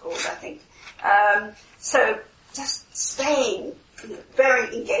she was called, I think. So just staying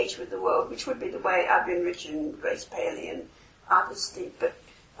very engaged with the world, which would be the way Adrienne Rich and Grace Paley and others did. But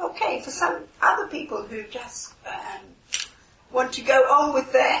okay, for some other people who just want to go on with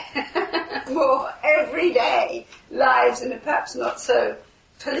their more everyday lives and are perhaps not so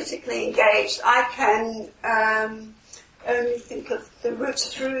politically engaged, I can only think of the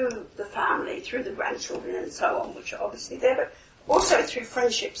roots through the family, through the grandchildren and so on, which are obviously there, but also through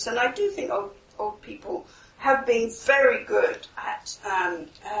friendships. And I do think old people have been very good at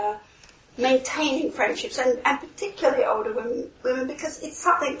maintaining friendships, and particularly older women, because it's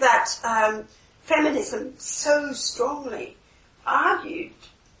something that feminism so strongly argued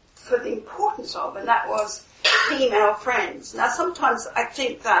for the importance of, and that was female friends. Now, sometimes I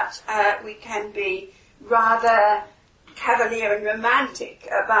think that we can be rather cavalier and romantic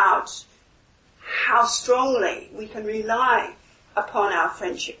about how strongly we can rely upon our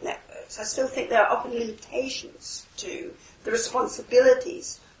friendship networks. I still think there are often limitations to the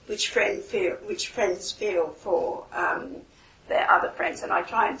responsibilities which friends feel for their other friends, and I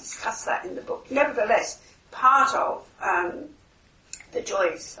try and discuss that in the book. Nevertheless, part of the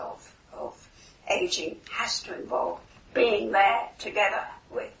joys of aging has to involve being there together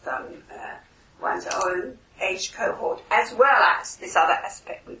with one's own age cohort, as well as this other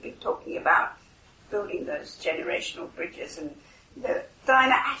aspect we've been talking about, building those generational bridges. And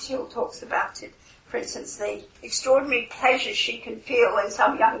Diana Attill talks about it. For instance, the extraordinary pleasure she can feel when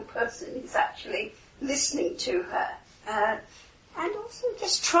some young person is actually listening to her. And also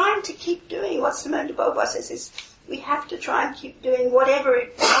just trying to keep doing what Simone de Beauvoir says is we have to try and keep doing whatever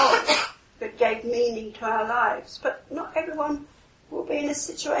it was that gave meaning to our lives. But not everyone will be in a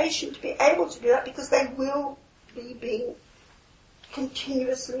situation to be able to do that, because they will be being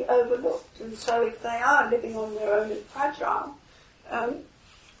continuously overlooked. And so if they are living on their own and fragile,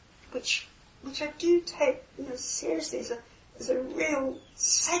 which I do take seriously as a real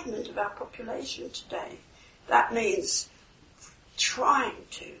segment of our population today, that means trying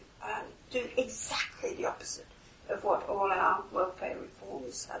to do exactly the opposite of what all our welfare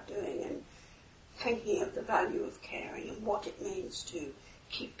reforms are doing, and thinking of the value of caring and what it means to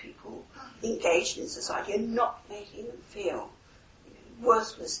keep people engaged in society and not making them feel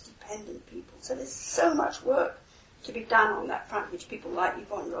worthless, dependent people. So there's so much work to be done on that front, which people like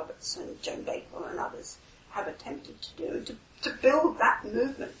Yvonne Roberts and Joan Bakewell and others have attempted to do, to build that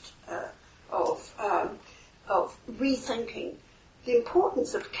movement of rethinking the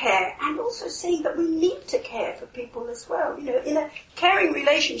importance of care, and also seeing that we need to care for people as well. In a caring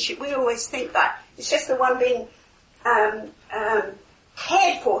relationship, we always think that it's just the one being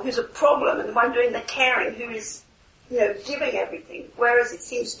cared for who's a problem, and the one doing the caring who is, giving everything. Whereas it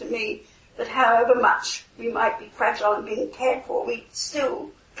seems to me that however much we might be fragile and being cared for, we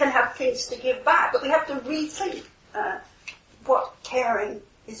still can have things to give back. But we have to rethink what caring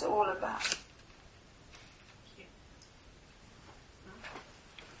is all about.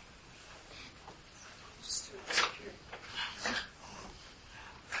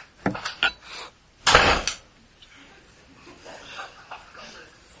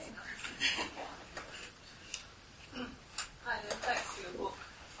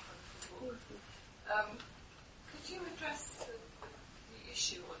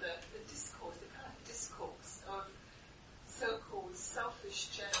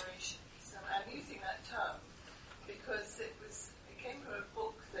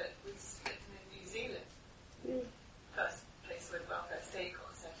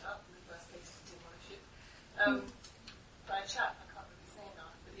 By a chap, I can't really say now,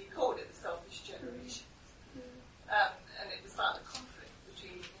 but he called it the selfish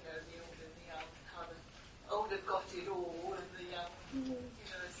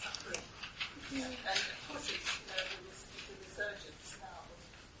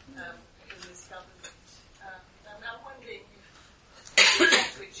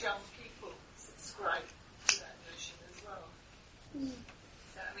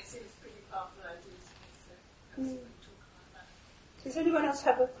Does anyone else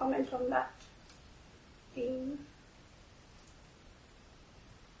have a comment on that theme?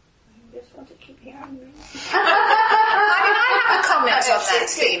 I just want to keep hearing me. I have a comment on that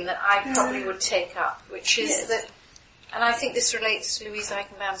theme that I probably would take up, which is that, and I think this relates to Louise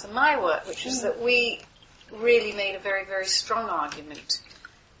Eichenbaum's and my work, which is that we really made a very, very strong argument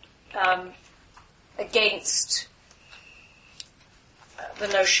against the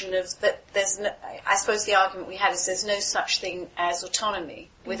notion of that there's no, I suppose the argument we had is there's no such thing as autonomy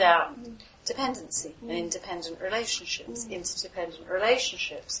without dependency and independent relationships, interdependent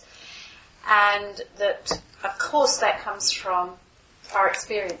relationships. And that, of course, that comes from our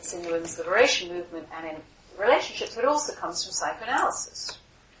experience in the women's liberation movement and in relationships, but it also comes from psychoanalysis,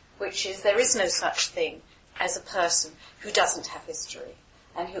 which is there is no such thing as a person who doesn't have history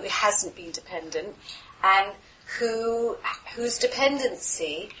and who hasn't been dependent and whose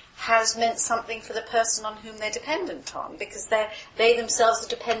dependency has meant something for the person on whom they're dependent on, because they themselves are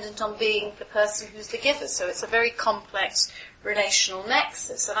dependent on being the person who's the giver. So it's a very complex relational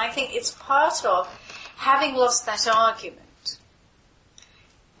nexus. And I think it's part of having lost that argument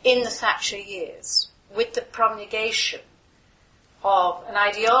in the Thatcher years with the promulgation of an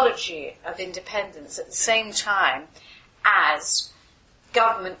ideology of independence at the same time as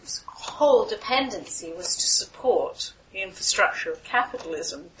government's whole dependency was to support the infrastructure of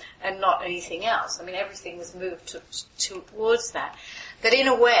capitalism and not anything else. I mean, everything was moved towards that. That in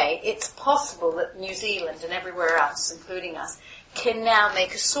a way, it's possible that New Zealand and everywhere else, including us, can now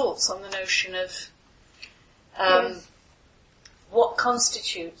make assaults on the notion of what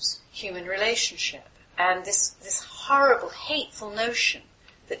constitutes human relationship. And this horrible, hateful notion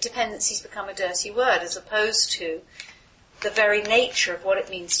that dependency's become a dirty word as opposed to the very nature of what it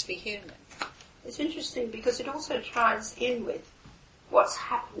means to be human. It's interesting because it also ties in with what's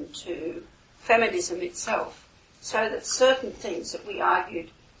happened to feminism itself, so that certain things that we argued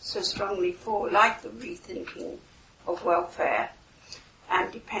so strongly for, like the rethinking of welfare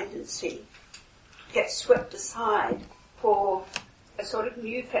and dependency, get swept aside for a sort of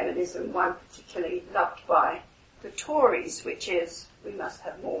new feminism, one particularly loved by the Tories, which is we must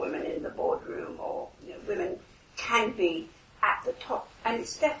have more women in the boardroom, or women can be at the top. And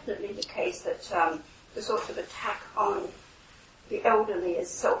it's definitely the case that the sort of attack on the elderly as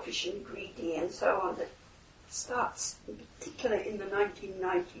selfish and greedy and so on that starts in particular in the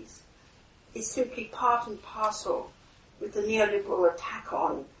 1990s is simply part and parcel with the neoliberal attack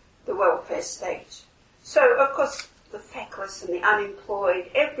on the welfare state. So, of course, the feckless and the unemployed,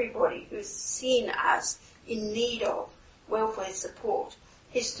 everybody who's seen as in need of welfare support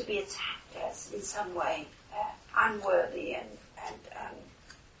is to be attacked as in some way unworthy and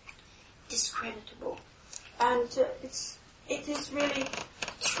discreditable. And it is really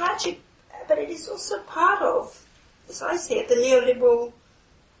tragic, but it is also part of, as I see it, the neoliberal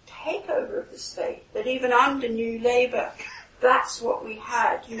takeover of the state, that even under New Labour, that's what we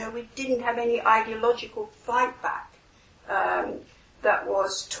had. We didn't have any ideological fight back that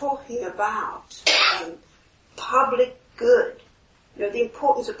was talking about public good, the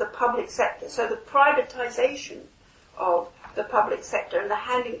importance of the public sector. So the privatization of the public sector and the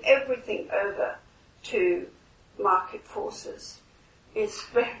handing everything over to market forces is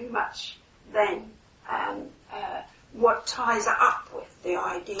very much then what ties up with the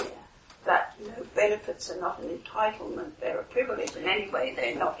idea that benefits are not an entitlement, they're a privilege, and anyway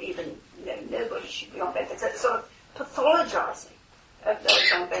they're not even, nobody should be on benefits. It's sort of pathologizing of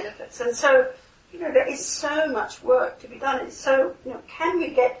those on benefits. And so, there is so much work to be done. And so, can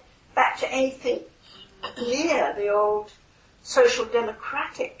we get back to anything near the old social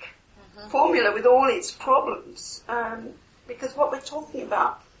democratic formula with all its problems? Because what we're talking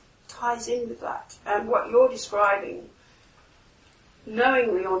about ties in with that. And what you're describing,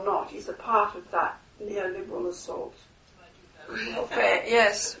 knowingly or not, is a part of that neoliberal assault. Welfare,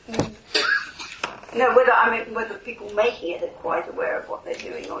 yes. No, whether people making it are quite aware of what they're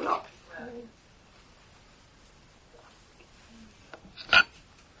doing or not.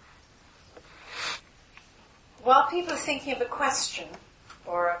 While people are thinking of a question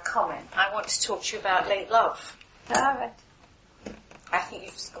or a comment, I want to talk to you about late love. All right. I think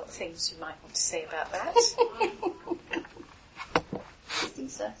you've got things you might want to say about that. I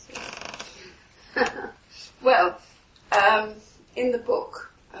think so. Well, in the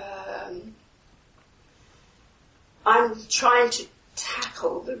book, I'm trying to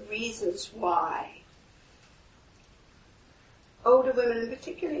tackle the reasons why older women, and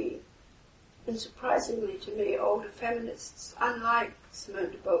particularly, and surprisingly to me, older feminists, unlike Simone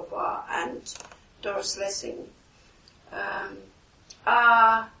de Beauvoir and Doris Lessing,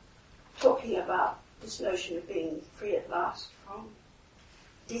 are talking about this notion of being free at last from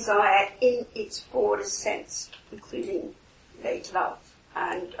desire in its broadest sense, including late love.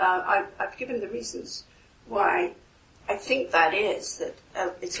 And I've given the reasons why I think that is, that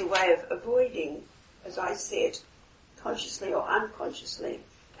it's a way of avoiding, as I see it, consciously or unconsciously,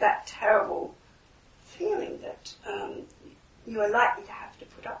 that terrible feeling that you are likely to have to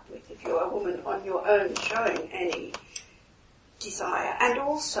put up with if you're a woman on your own showing any desire. And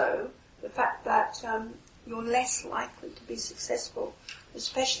also the fact that you're less likely to be successful,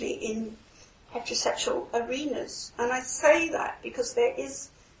 especially in heterosexual arenas. And I say that because there is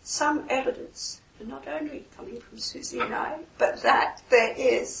some evidence, and not only coming from Susie and I, but that there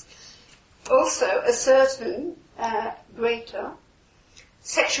is also a certain greater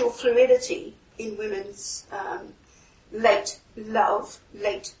sexual fluidity in women's late love,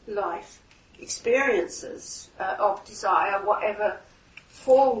 late life experiences of desire, whatever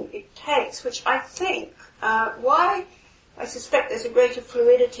form it takes, which I think why I suspect there's a greater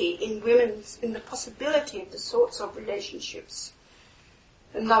fluidity in in the possibility of the sorts of relationships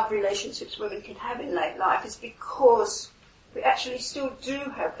and love relationships women can have in late life is because we actually still do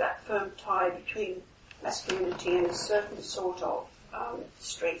have that firm tie between masculinity and a certain sort of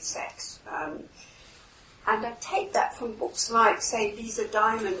straight sex. And I take that from books like, say, Lisa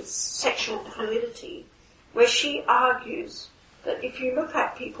Diamond's Sexual Fluidity, where she argues that if you look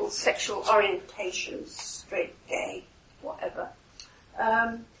at people's sexual orientations, straight, gay, whatever,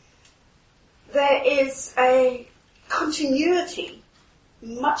 there is a continuity,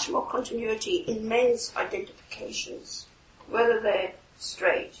 much more continuity in men's identifications, whether they're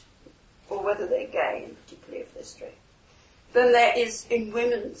straight or whether they're gay, and particularly if they're straight, than there is in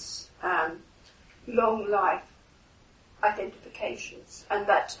women's long life identifications, and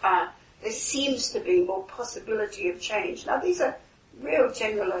that there seems to be more possibility of change. Now, these are real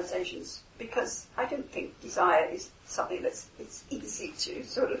generalizations, because I don't think desire is something it's easy to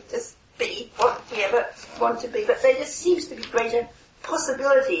sort of just be what we ever want to be, but there just seems to be greater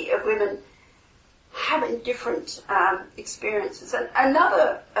possibility of women having different experiences. And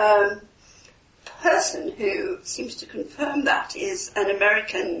another person who seems to confirm that is an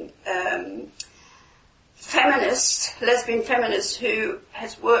American feminist, lesbian feminist, who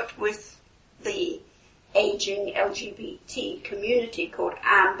has worked with the aging LGBT community called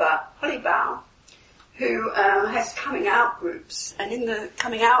Amber Hollybaugh, who has coming out groups. And in the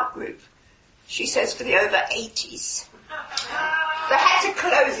coming out group, she says for the over 80s, they had to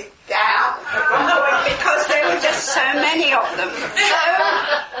close it down at one point because there were just so many of them. So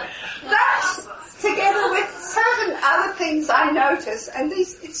that, together with certain other things I notice, and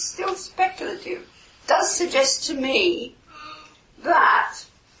it's still speculative, does suggest to me that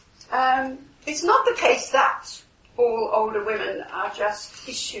it's not the case that all older women are just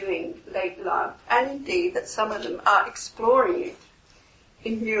issuing late love, and indeed that some of them are exploring it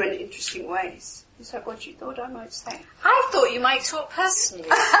in new and interesting ways. Is that what you thought I might say? I thought you might talk personally.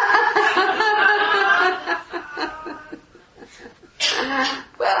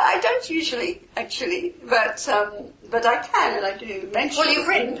 Well, I don't usually, actually, but I can, and I do mention. Well, you've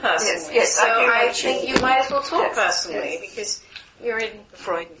written personally, yes, so I think you might as well talk personally, yes. because you're in the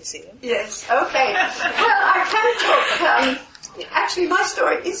Freud Museum. Yes, okay. Well, I can talk. Actually, my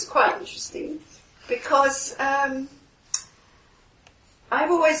story is quite interesting, because I've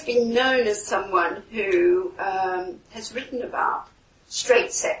always been known as someone who has written about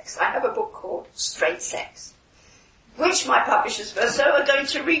straight sex. I have a book called Straight Sex, which my publishers Verso are going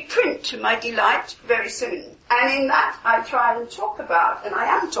to reprint to my delight very soon. And in that I try and talk about, and I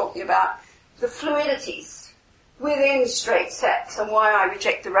am talking about, the fluidities within straight sex and why I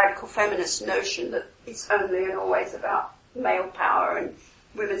reject the radical feminist notion that it's only and always about male power and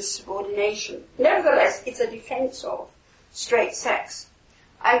women's subordination. Nevertheless, it's a defense of straight sex.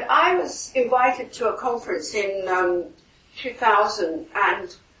 And I was invited to a conference in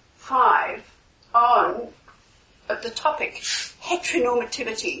 2005 on the topic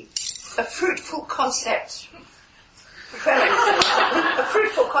heteronormativity, a fruitful concept. A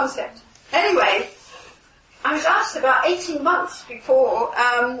fruitful concept. Anyway, I was asked about 18 months before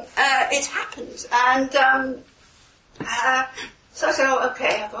it happened, and so I said, oh,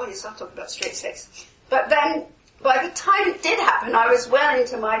 okay, I've already started talking about straight sex. But then, by the time it did happen, I was well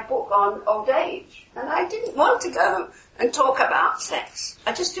into my book on old age, and I didn't want to go and talk about sex.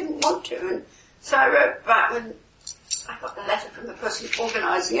 I just didn't want to, and so I wrote back when I got the letter from the person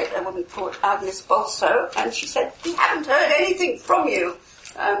organising it, a woman called Agnes Bolso, and she said, we haven't heard anything from you.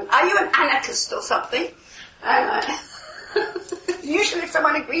 Are you an anarchist or something? And usually if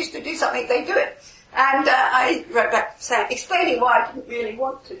someone agrees to do something, they do it. And I wrote back saying, explaining why I didn't really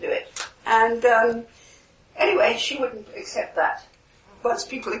want to do it. And anyway, she wouldn't accept that. once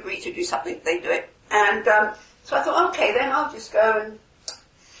people agree to do something, they do it. And so I thought, okay, then I'll just go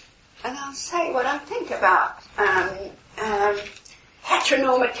and I'll say what I think about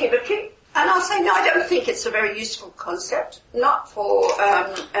heteronormativity. And I'll say, no, I don't think it's a very useful concept, not for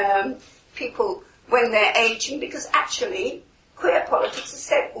people when they're aging, because actually queer politics has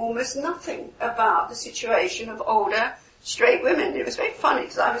said almost nothing about the situation of older straight women. It was very funny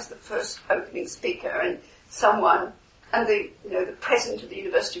because I was the first opening speaker, and the president of the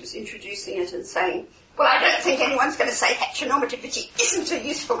university was introducing it and saying, well, I don't think anyone's going to say heteronormativity isn't a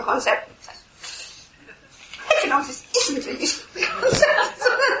useful concept. Heteronormativity isn't a useful concept.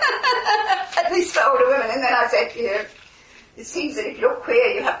 At least for older women. And then I said, it seems that if you're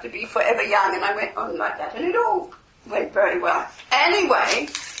queer, you have to be forever young. And I went on like that. And it all went very well. Anyway,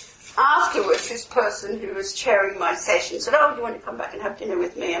 afterwards, this person who was chairing my session said, oh, do you want to come back and have dinner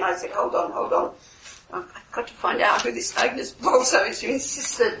with me? And I said, hold on. I've got to find out who this Agnes Balso is who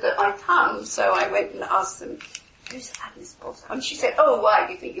insisted that I come. So I went and asked them, who's Agnes Balso? And she said, oh, why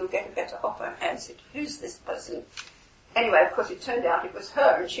do you think you'll get a better offer? And I said, who's this person? Anyway, of course, it turned out it was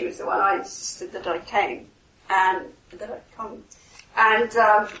her, and she was the one I insisted that I came, and that I'd come. And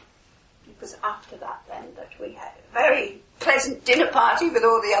it was after that then that we had a very pleasant dinner party with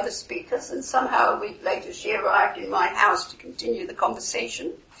all the other speakers, and somehow a week later she arrived in my house to continue the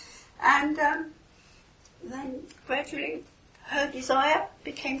conversation. And then gradually her desire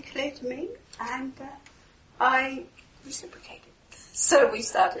became clear to me, and I reciprocated. So we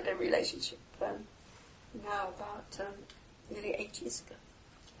started a relationship now about nearly 8 years ago,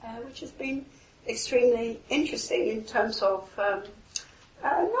 which has been extremely interesting in terms of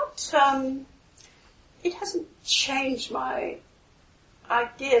it hasn't changed my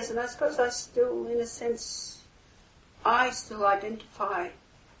ideas, and I suppose I still, in a sense, I still identify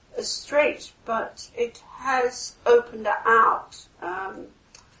as straight, but it has opened out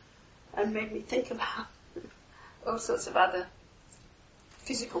and made me think about all sorts of other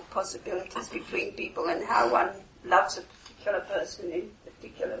physical possibilities between people and how one loves a particular person in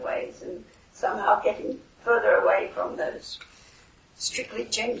particular ways, and somehow getting further away from those strictly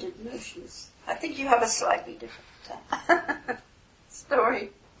gendered notions. I think you have a slightly different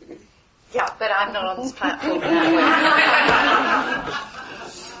story. Yeah, but I'm not on this platform that way.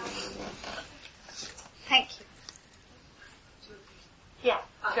 Thank you. Yeah,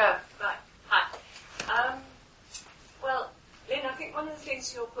 go. Right. Hi. Well, Lynn, I think one of the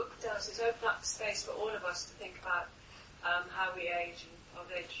things your book does is open up the space for all of us to think about how we age and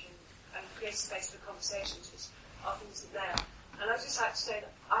old age and create space for conversations which often isn't there. And I'd just like to say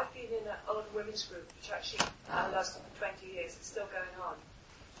that I've been in an older women's group which actually lasted for 20 years. It's still going on.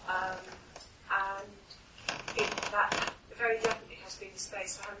 And that very definitely has been a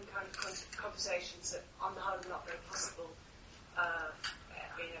space for having kind of conversations that on the whole are not very possible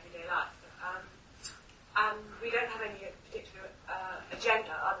in everyday life. And we don't have any particular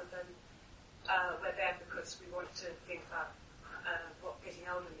agenda other than we're there because we want to think about what getting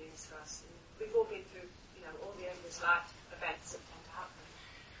older means for us. And we've all been through, all the endless life events that tend to happen.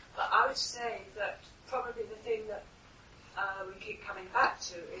 But I would say that probably the thing that we keep coming back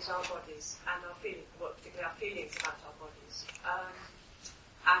to is our bodies and our feelings, particularly our feelings about our bodies,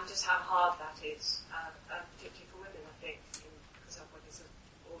 and just how hard that is, particularly for women, I think, because our bodies are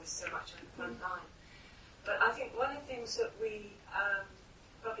always so much on the front line. But I think one of the things that we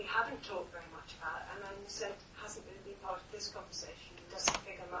probably haven't talked very much about, and I said hasn't really been part of this conversation, and doesn't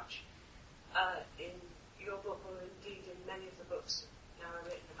figure much in your book or indeed in many of the books now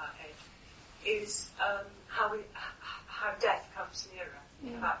written about age, is how death comes nearer,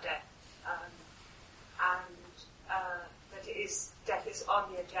 about death, and that death is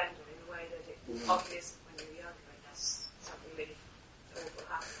on the agenda in a way that it often isn't when you're younger, unless something really terrible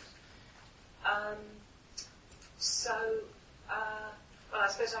happens. Well, I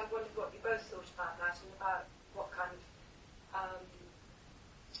suppose I wondered what you both thought about that and about what kind of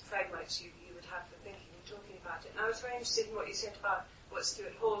frameworks you would have for thinking and talking about it. And I was very interested in what you said about what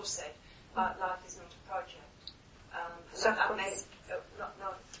Stuart Hall said about life is not a project. A self-project.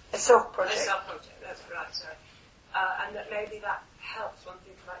 A self-project. A self-project, that's right, sorry. And that maybe that helps one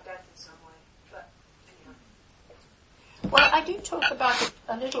think about death in some way. But anyway. Well, I do talk about it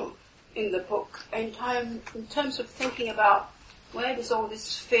a little in the book in terms of thinking about where does all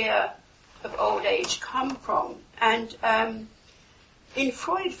this fear of old age come from. And in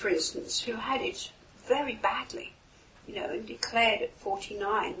Freud, for instance, who had it very badly, and declared at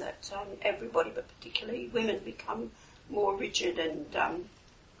 49 that everybody, but particularly women, become more rigid and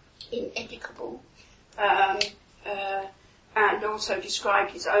ineducable, and also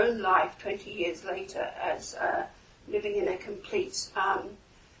described his own life 20 years later as living in a complete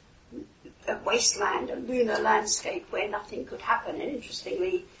a wasteland, a lunar landscape where nothing could happen. And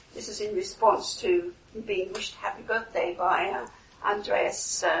interestingly, this is in response to being wished happy birthday by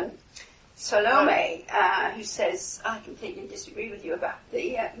Andreas Salome, who says, I completely disagree with you about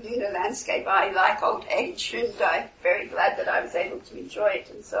the lunar landscape. I like old age, and I'm very glad that I was able to enjoy it,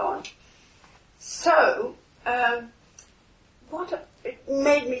 and so on. So, what it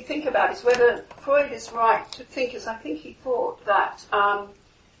made me think about is whether Freud is right to think, as I think he thought, that,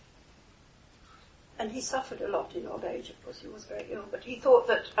 and he suffered a lot in old age, of course, he was very ill, but he thought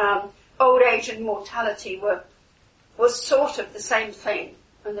that old age and mortality was sort of the same thing,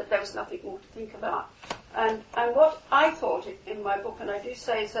 and that there was nothing more to think about. And what I thought in my book, and I do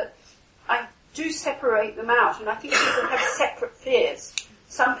say, is that I do separate them out, and I think people have separate fears.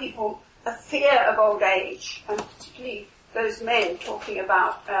 Some people, a fear of old age, and particularly those men talking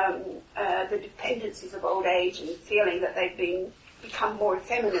about the dependencies of old age and feeling that they've become more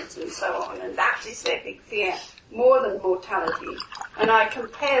effeminate and so on, and that is their big fear, more than mortality. And I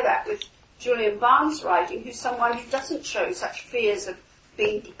compare that with Julian Barnes' writing, who's someone who doesn't show such fears of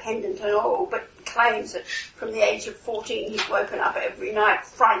being dependent and all, but claims that from the age of 14 he's woken up every night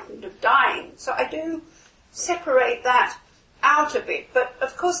frightened of dying. So I do separate that out a bit, but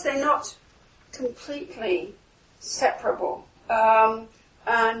of course they're not completely separable. And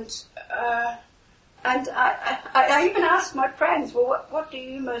I even asked my friends, well, what do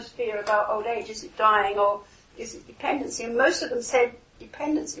you most fear about old age? Is it dying or is it dependency? And most of them said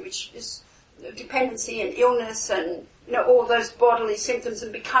dependency, which is dependency and illness and, all those bodily symptoms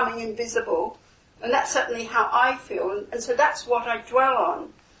and becoming invisible. And that's certainly how I feel. And so that's what I dwell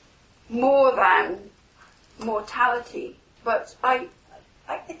on more than mortality. But I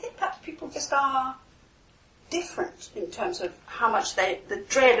think perhaps people just are different in terms of how much the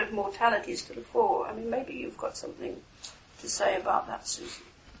dread of mortality is to the fore. I mean, maybe you've got something to say about that, Susie.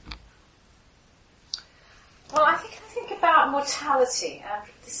 Well, I think about mortality, and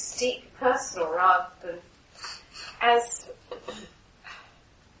this is deeply personal rather than as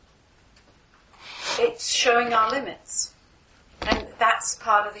it's showing our limits. And that's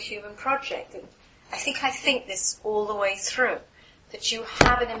part of the human project. And I think this all the way through, that you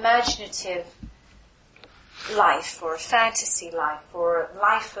have an imaginative life, or a fantasy life, or a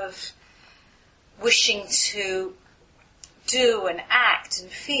life of wishing to do and act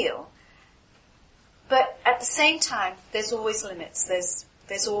and feel. But at the same time, there's always limits.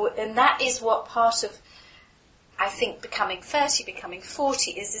 And that is what part of, I think, becoming 30, becoming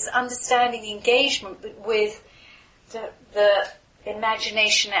 40 is this understanding the engagement with the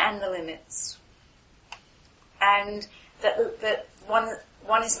imagination and the limits. And that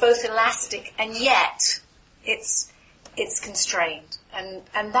one is both elastic and yet it's constrained.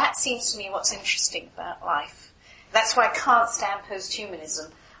 And that seems to me what's interesting about life. That's why I can't stand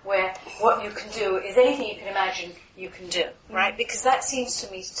post-humanism, where what you can do is anything you can imagine you can do, right? Because that seems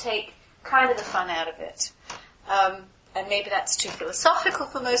to me to take kind of the fun out of it. And maybe that's too philosophical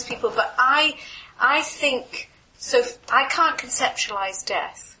for most people, but I think, so I can't conceptualize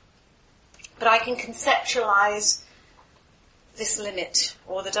death, but I can conceptualize this limit,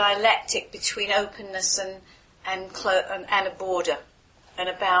 or the dialectic between openness and a border, and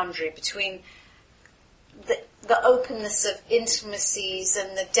a boundary, between the openness of intimacies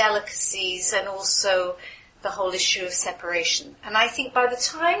and the delicacies, and also the whole issue of separation. And I think by the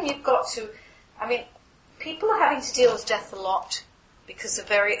time you've got to, people are having to deal with death a lot because of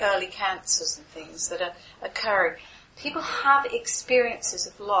very early cancers and things that are occurring. People have experiences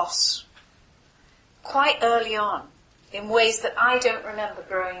of loss quite early on in ways that I don't remember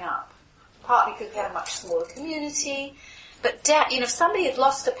growing up, partly because we had a much smaller community. But death, if somebody had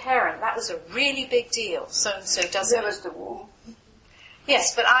lost a parent, that was a really big deal. So-and-so doesn't. There was the war.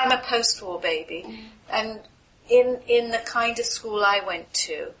 Yes, but I'm a post-war baby. And in the kind of school I went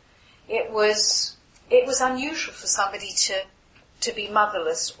to, it was unusual for somebody to be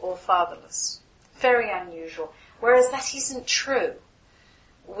motherless or fatherless. Very unusual. Whereas that isn't true.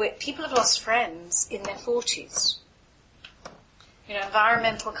 People have lost friends in their 40s.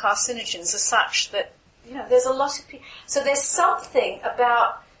 Environmental carcinogens are such that, there's a lot of people. So there's something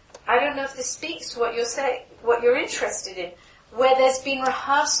about, I don't know if this speaks to what you're saying, what you're interested in, where there's been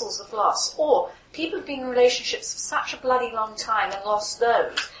rehearsals of loss, or people have been in relationships for such a bloody long time and lost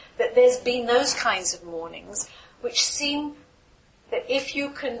those, that there's been those kinds of mournings, which seem that if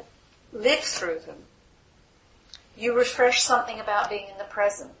you can live through them, you refresh something about being in the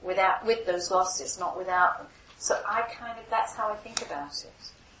present with those losses, not without them. So that's how I think about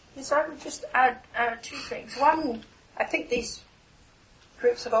it. Yes, I would just add two things. One, I think these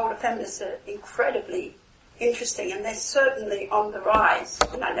groups of older feminists are incredibly interesting, and they're certainly on the rise.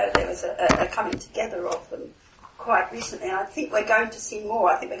 And I know there was a coming together of them quite recently, and I think we're going to see more.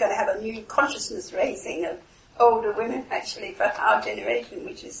 I think we're going to have a new consciousness raising of older women, actually, for our generation,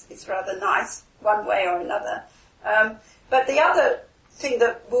 which is rather nice, one way or another. But the other thing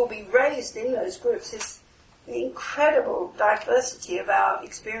that will be raised in those groups is the incredible diversity of our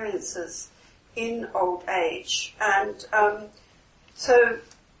experiences in old age. And so,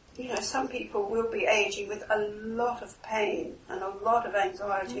 some people will be aging with a lot of pain and a lot of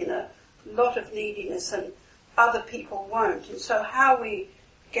anxiety and a lot of neediness, and other people won't. And so how we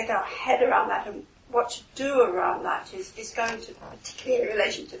get our head around that and what to do around that is going to, particularly in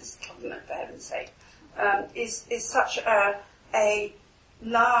relation to this government, for heaven's sake, is such a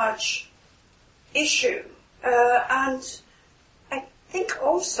large issue. And I think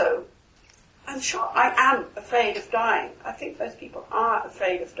also, I'm sure I am afraid of dying. I think most people are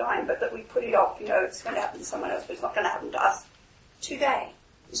afraid of dying, but that we put it off. It's going to happen to someone else, but it's not going to happen to us today.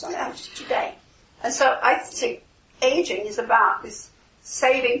 It's not going to happen today. And so I think aging is about this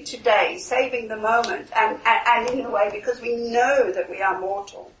saving today, saving the moment, and in a way, because we know that we are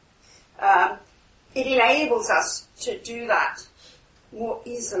mortal, it enables us to do that more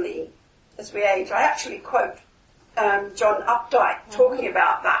easily as we age. I actually quote John Updike talking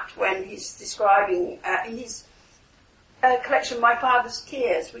about that when he's describing in his collection My Father's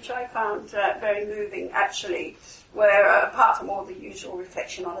Tears, which I found very moving actually, where apart from all the usual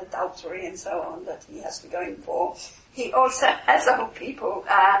reflection on adultery and so on that he has to go in for, he also has old people,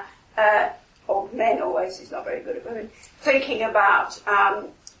 old men always, he's not very good at women, thinking about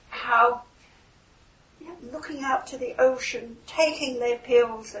how looking out to the ocean, taking their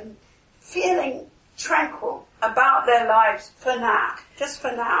pills and feeling tranquil about their lives for now, just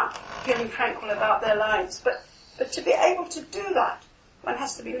for now, feeling tranquil about their lives. But to be able to do that, one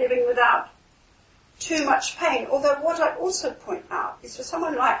has to be living without too much pain. Although what I also point out is for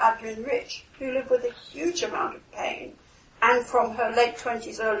someone like Adrienne Rich, who lived with a huge amount of pain, and from her late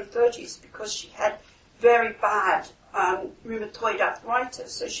 20s, early 30s, because she had very bad rheumatoid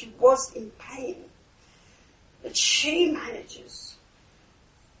arthritis, so she was in pain, that she manages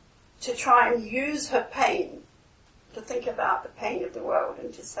to try and use her pain to think about the pain of the world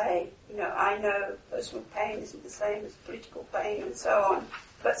and to say, I know personal pain isn't the same as political pain and so on,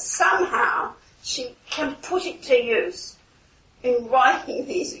 but somehow she can put it to use in writing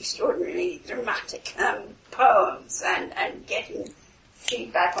these extraordinarily dramatic poems and getting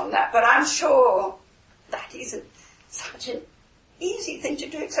feedback on that. But I'm sure that isn't such an easy thing to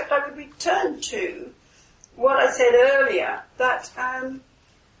do, except I would return to what I said earlier, that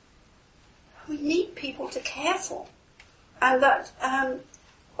we need people to care for. And that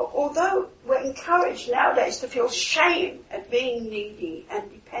although we're encouraged nowadays to feel shame at being needy and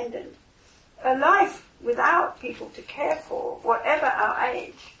dependent, a life without people to care for, whatever our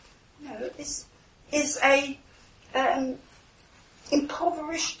age, is a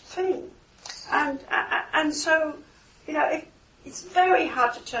impoverished thing. And so, it's very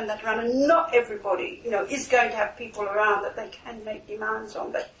hard to turn that around, and not everybody, is going to have people around that they can make demands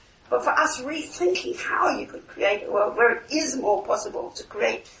on. But for us rethinking how you could create a world where it is more possible to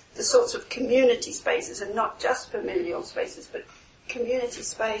create the sorts of community spaces, and not just familial spaces, but community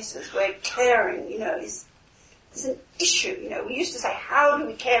spaces where caring, is an issue. We used to say, how do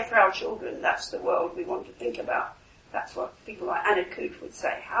we care for our children? That's the world we want to think about. That's what people like Anna Coote would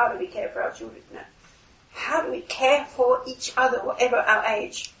say. How do we care for our children? How do we care for each other, whatever our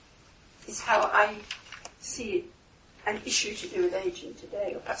age, is how I see it. An issue to do with aging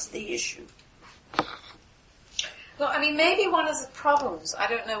today, or perhaps the issue. Well, maybe one of the problems, I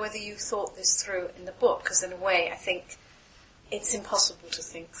don't know whether you thought this through in the book, because in a way I think it's impossible to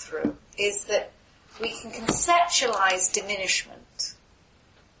think through, is that we can conceptualize diminishment.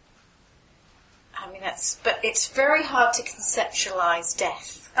 But it's very hard to conceptualize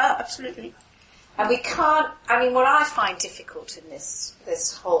death. Oh, absolutely. And we can't, what I find difficult in this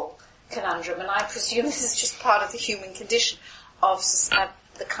whole conundrum, and I presume this is just part of the human condition of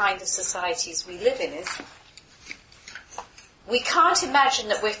the kind of societies we live in, is we can't imagine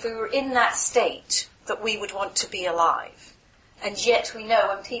that if we were in that state that we would want to be alive. And yet we know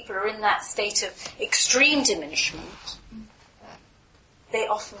when people are in that state of extreme diminishment, they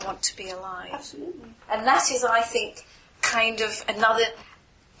often want to be alive. Absolutely. And that is, I think, kind of another,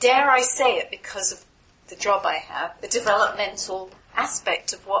 dare I say it because of the job I have, the developmental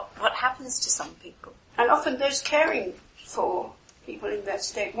aspect of what happens to some people. And often those caring for people in that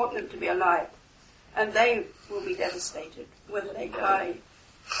state want them to be alive, and they will be devastated whether they die,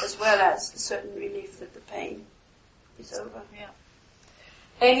 as well as a certain relief that the pain is over. Yeah.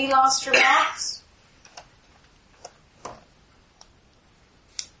 Any last remarks?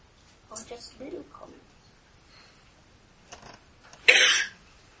 just little comments.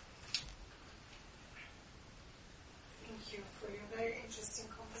 Thank you for your very interesting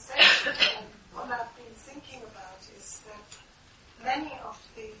conversation. And what I've been thinking about is that many of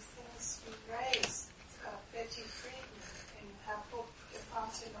the things we raised, Betty Friedman in her book The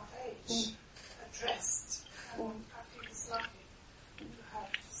Fountain of Age addressed. And I think it's lovely to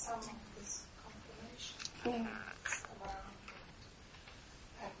have some of this confirmation around.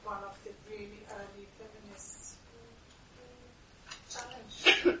 And one of the really early feminists who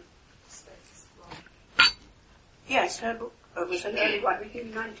challenged status quo. Yes, her book was an early one, written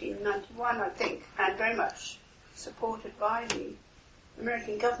in 1991, I think, and very much supported by the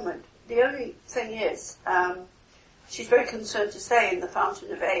American government. The only thing is, she's very concerned to say in The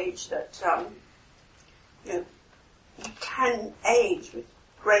Fountain of Age that you can age with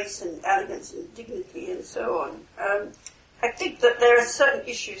grace and elegance and dignity and so on. I think that there are certain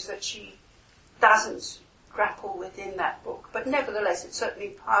issues that she doesn't grapple with in that book, but nevertheless it's certainly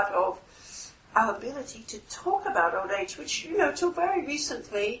part of our ability to talk about old age, which, till very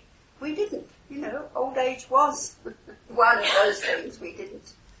recently we didn't. Old age was one of those things we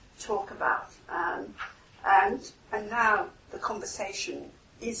didn't talk about. And now the conversation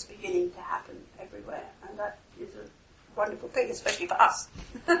is beginning to happen everywhere, and that is a wonderful thing, especially for us.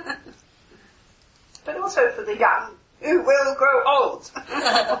 But also for the young, who will grow old.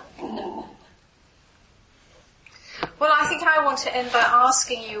 Well, I think I want to end by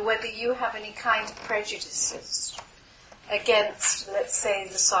asking you whether you have any kind of prejudices against, let's say,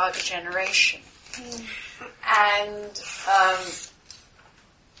 the Saga generation. And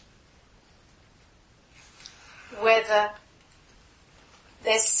whether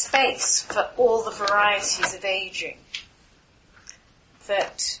there's space for all the varieties of aging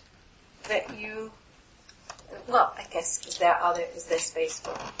that you, well, I guess is there space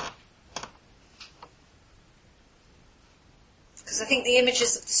for? Because I think the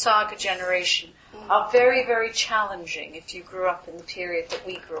images of the Saga generation are very, very challenging if you grew up in the period that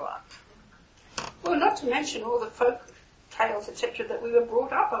we grew up. Well, not to mention all the folk tales, etc., that we were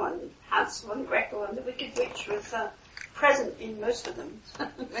brought up on. Hansel and Gretel and the Wicked Witch was present in most of them,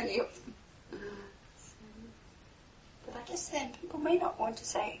 many of them. But I guess then people may not want to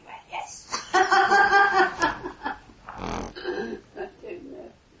say, well, yes. I don't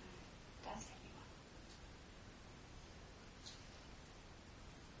know. Does anyone?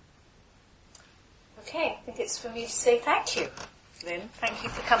 Okay, I think it's for me to say thank you, Lynn. Thank you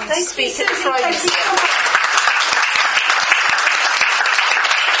for coming Thank to speak you, at the Susie. Freud Thank you Museum. so much.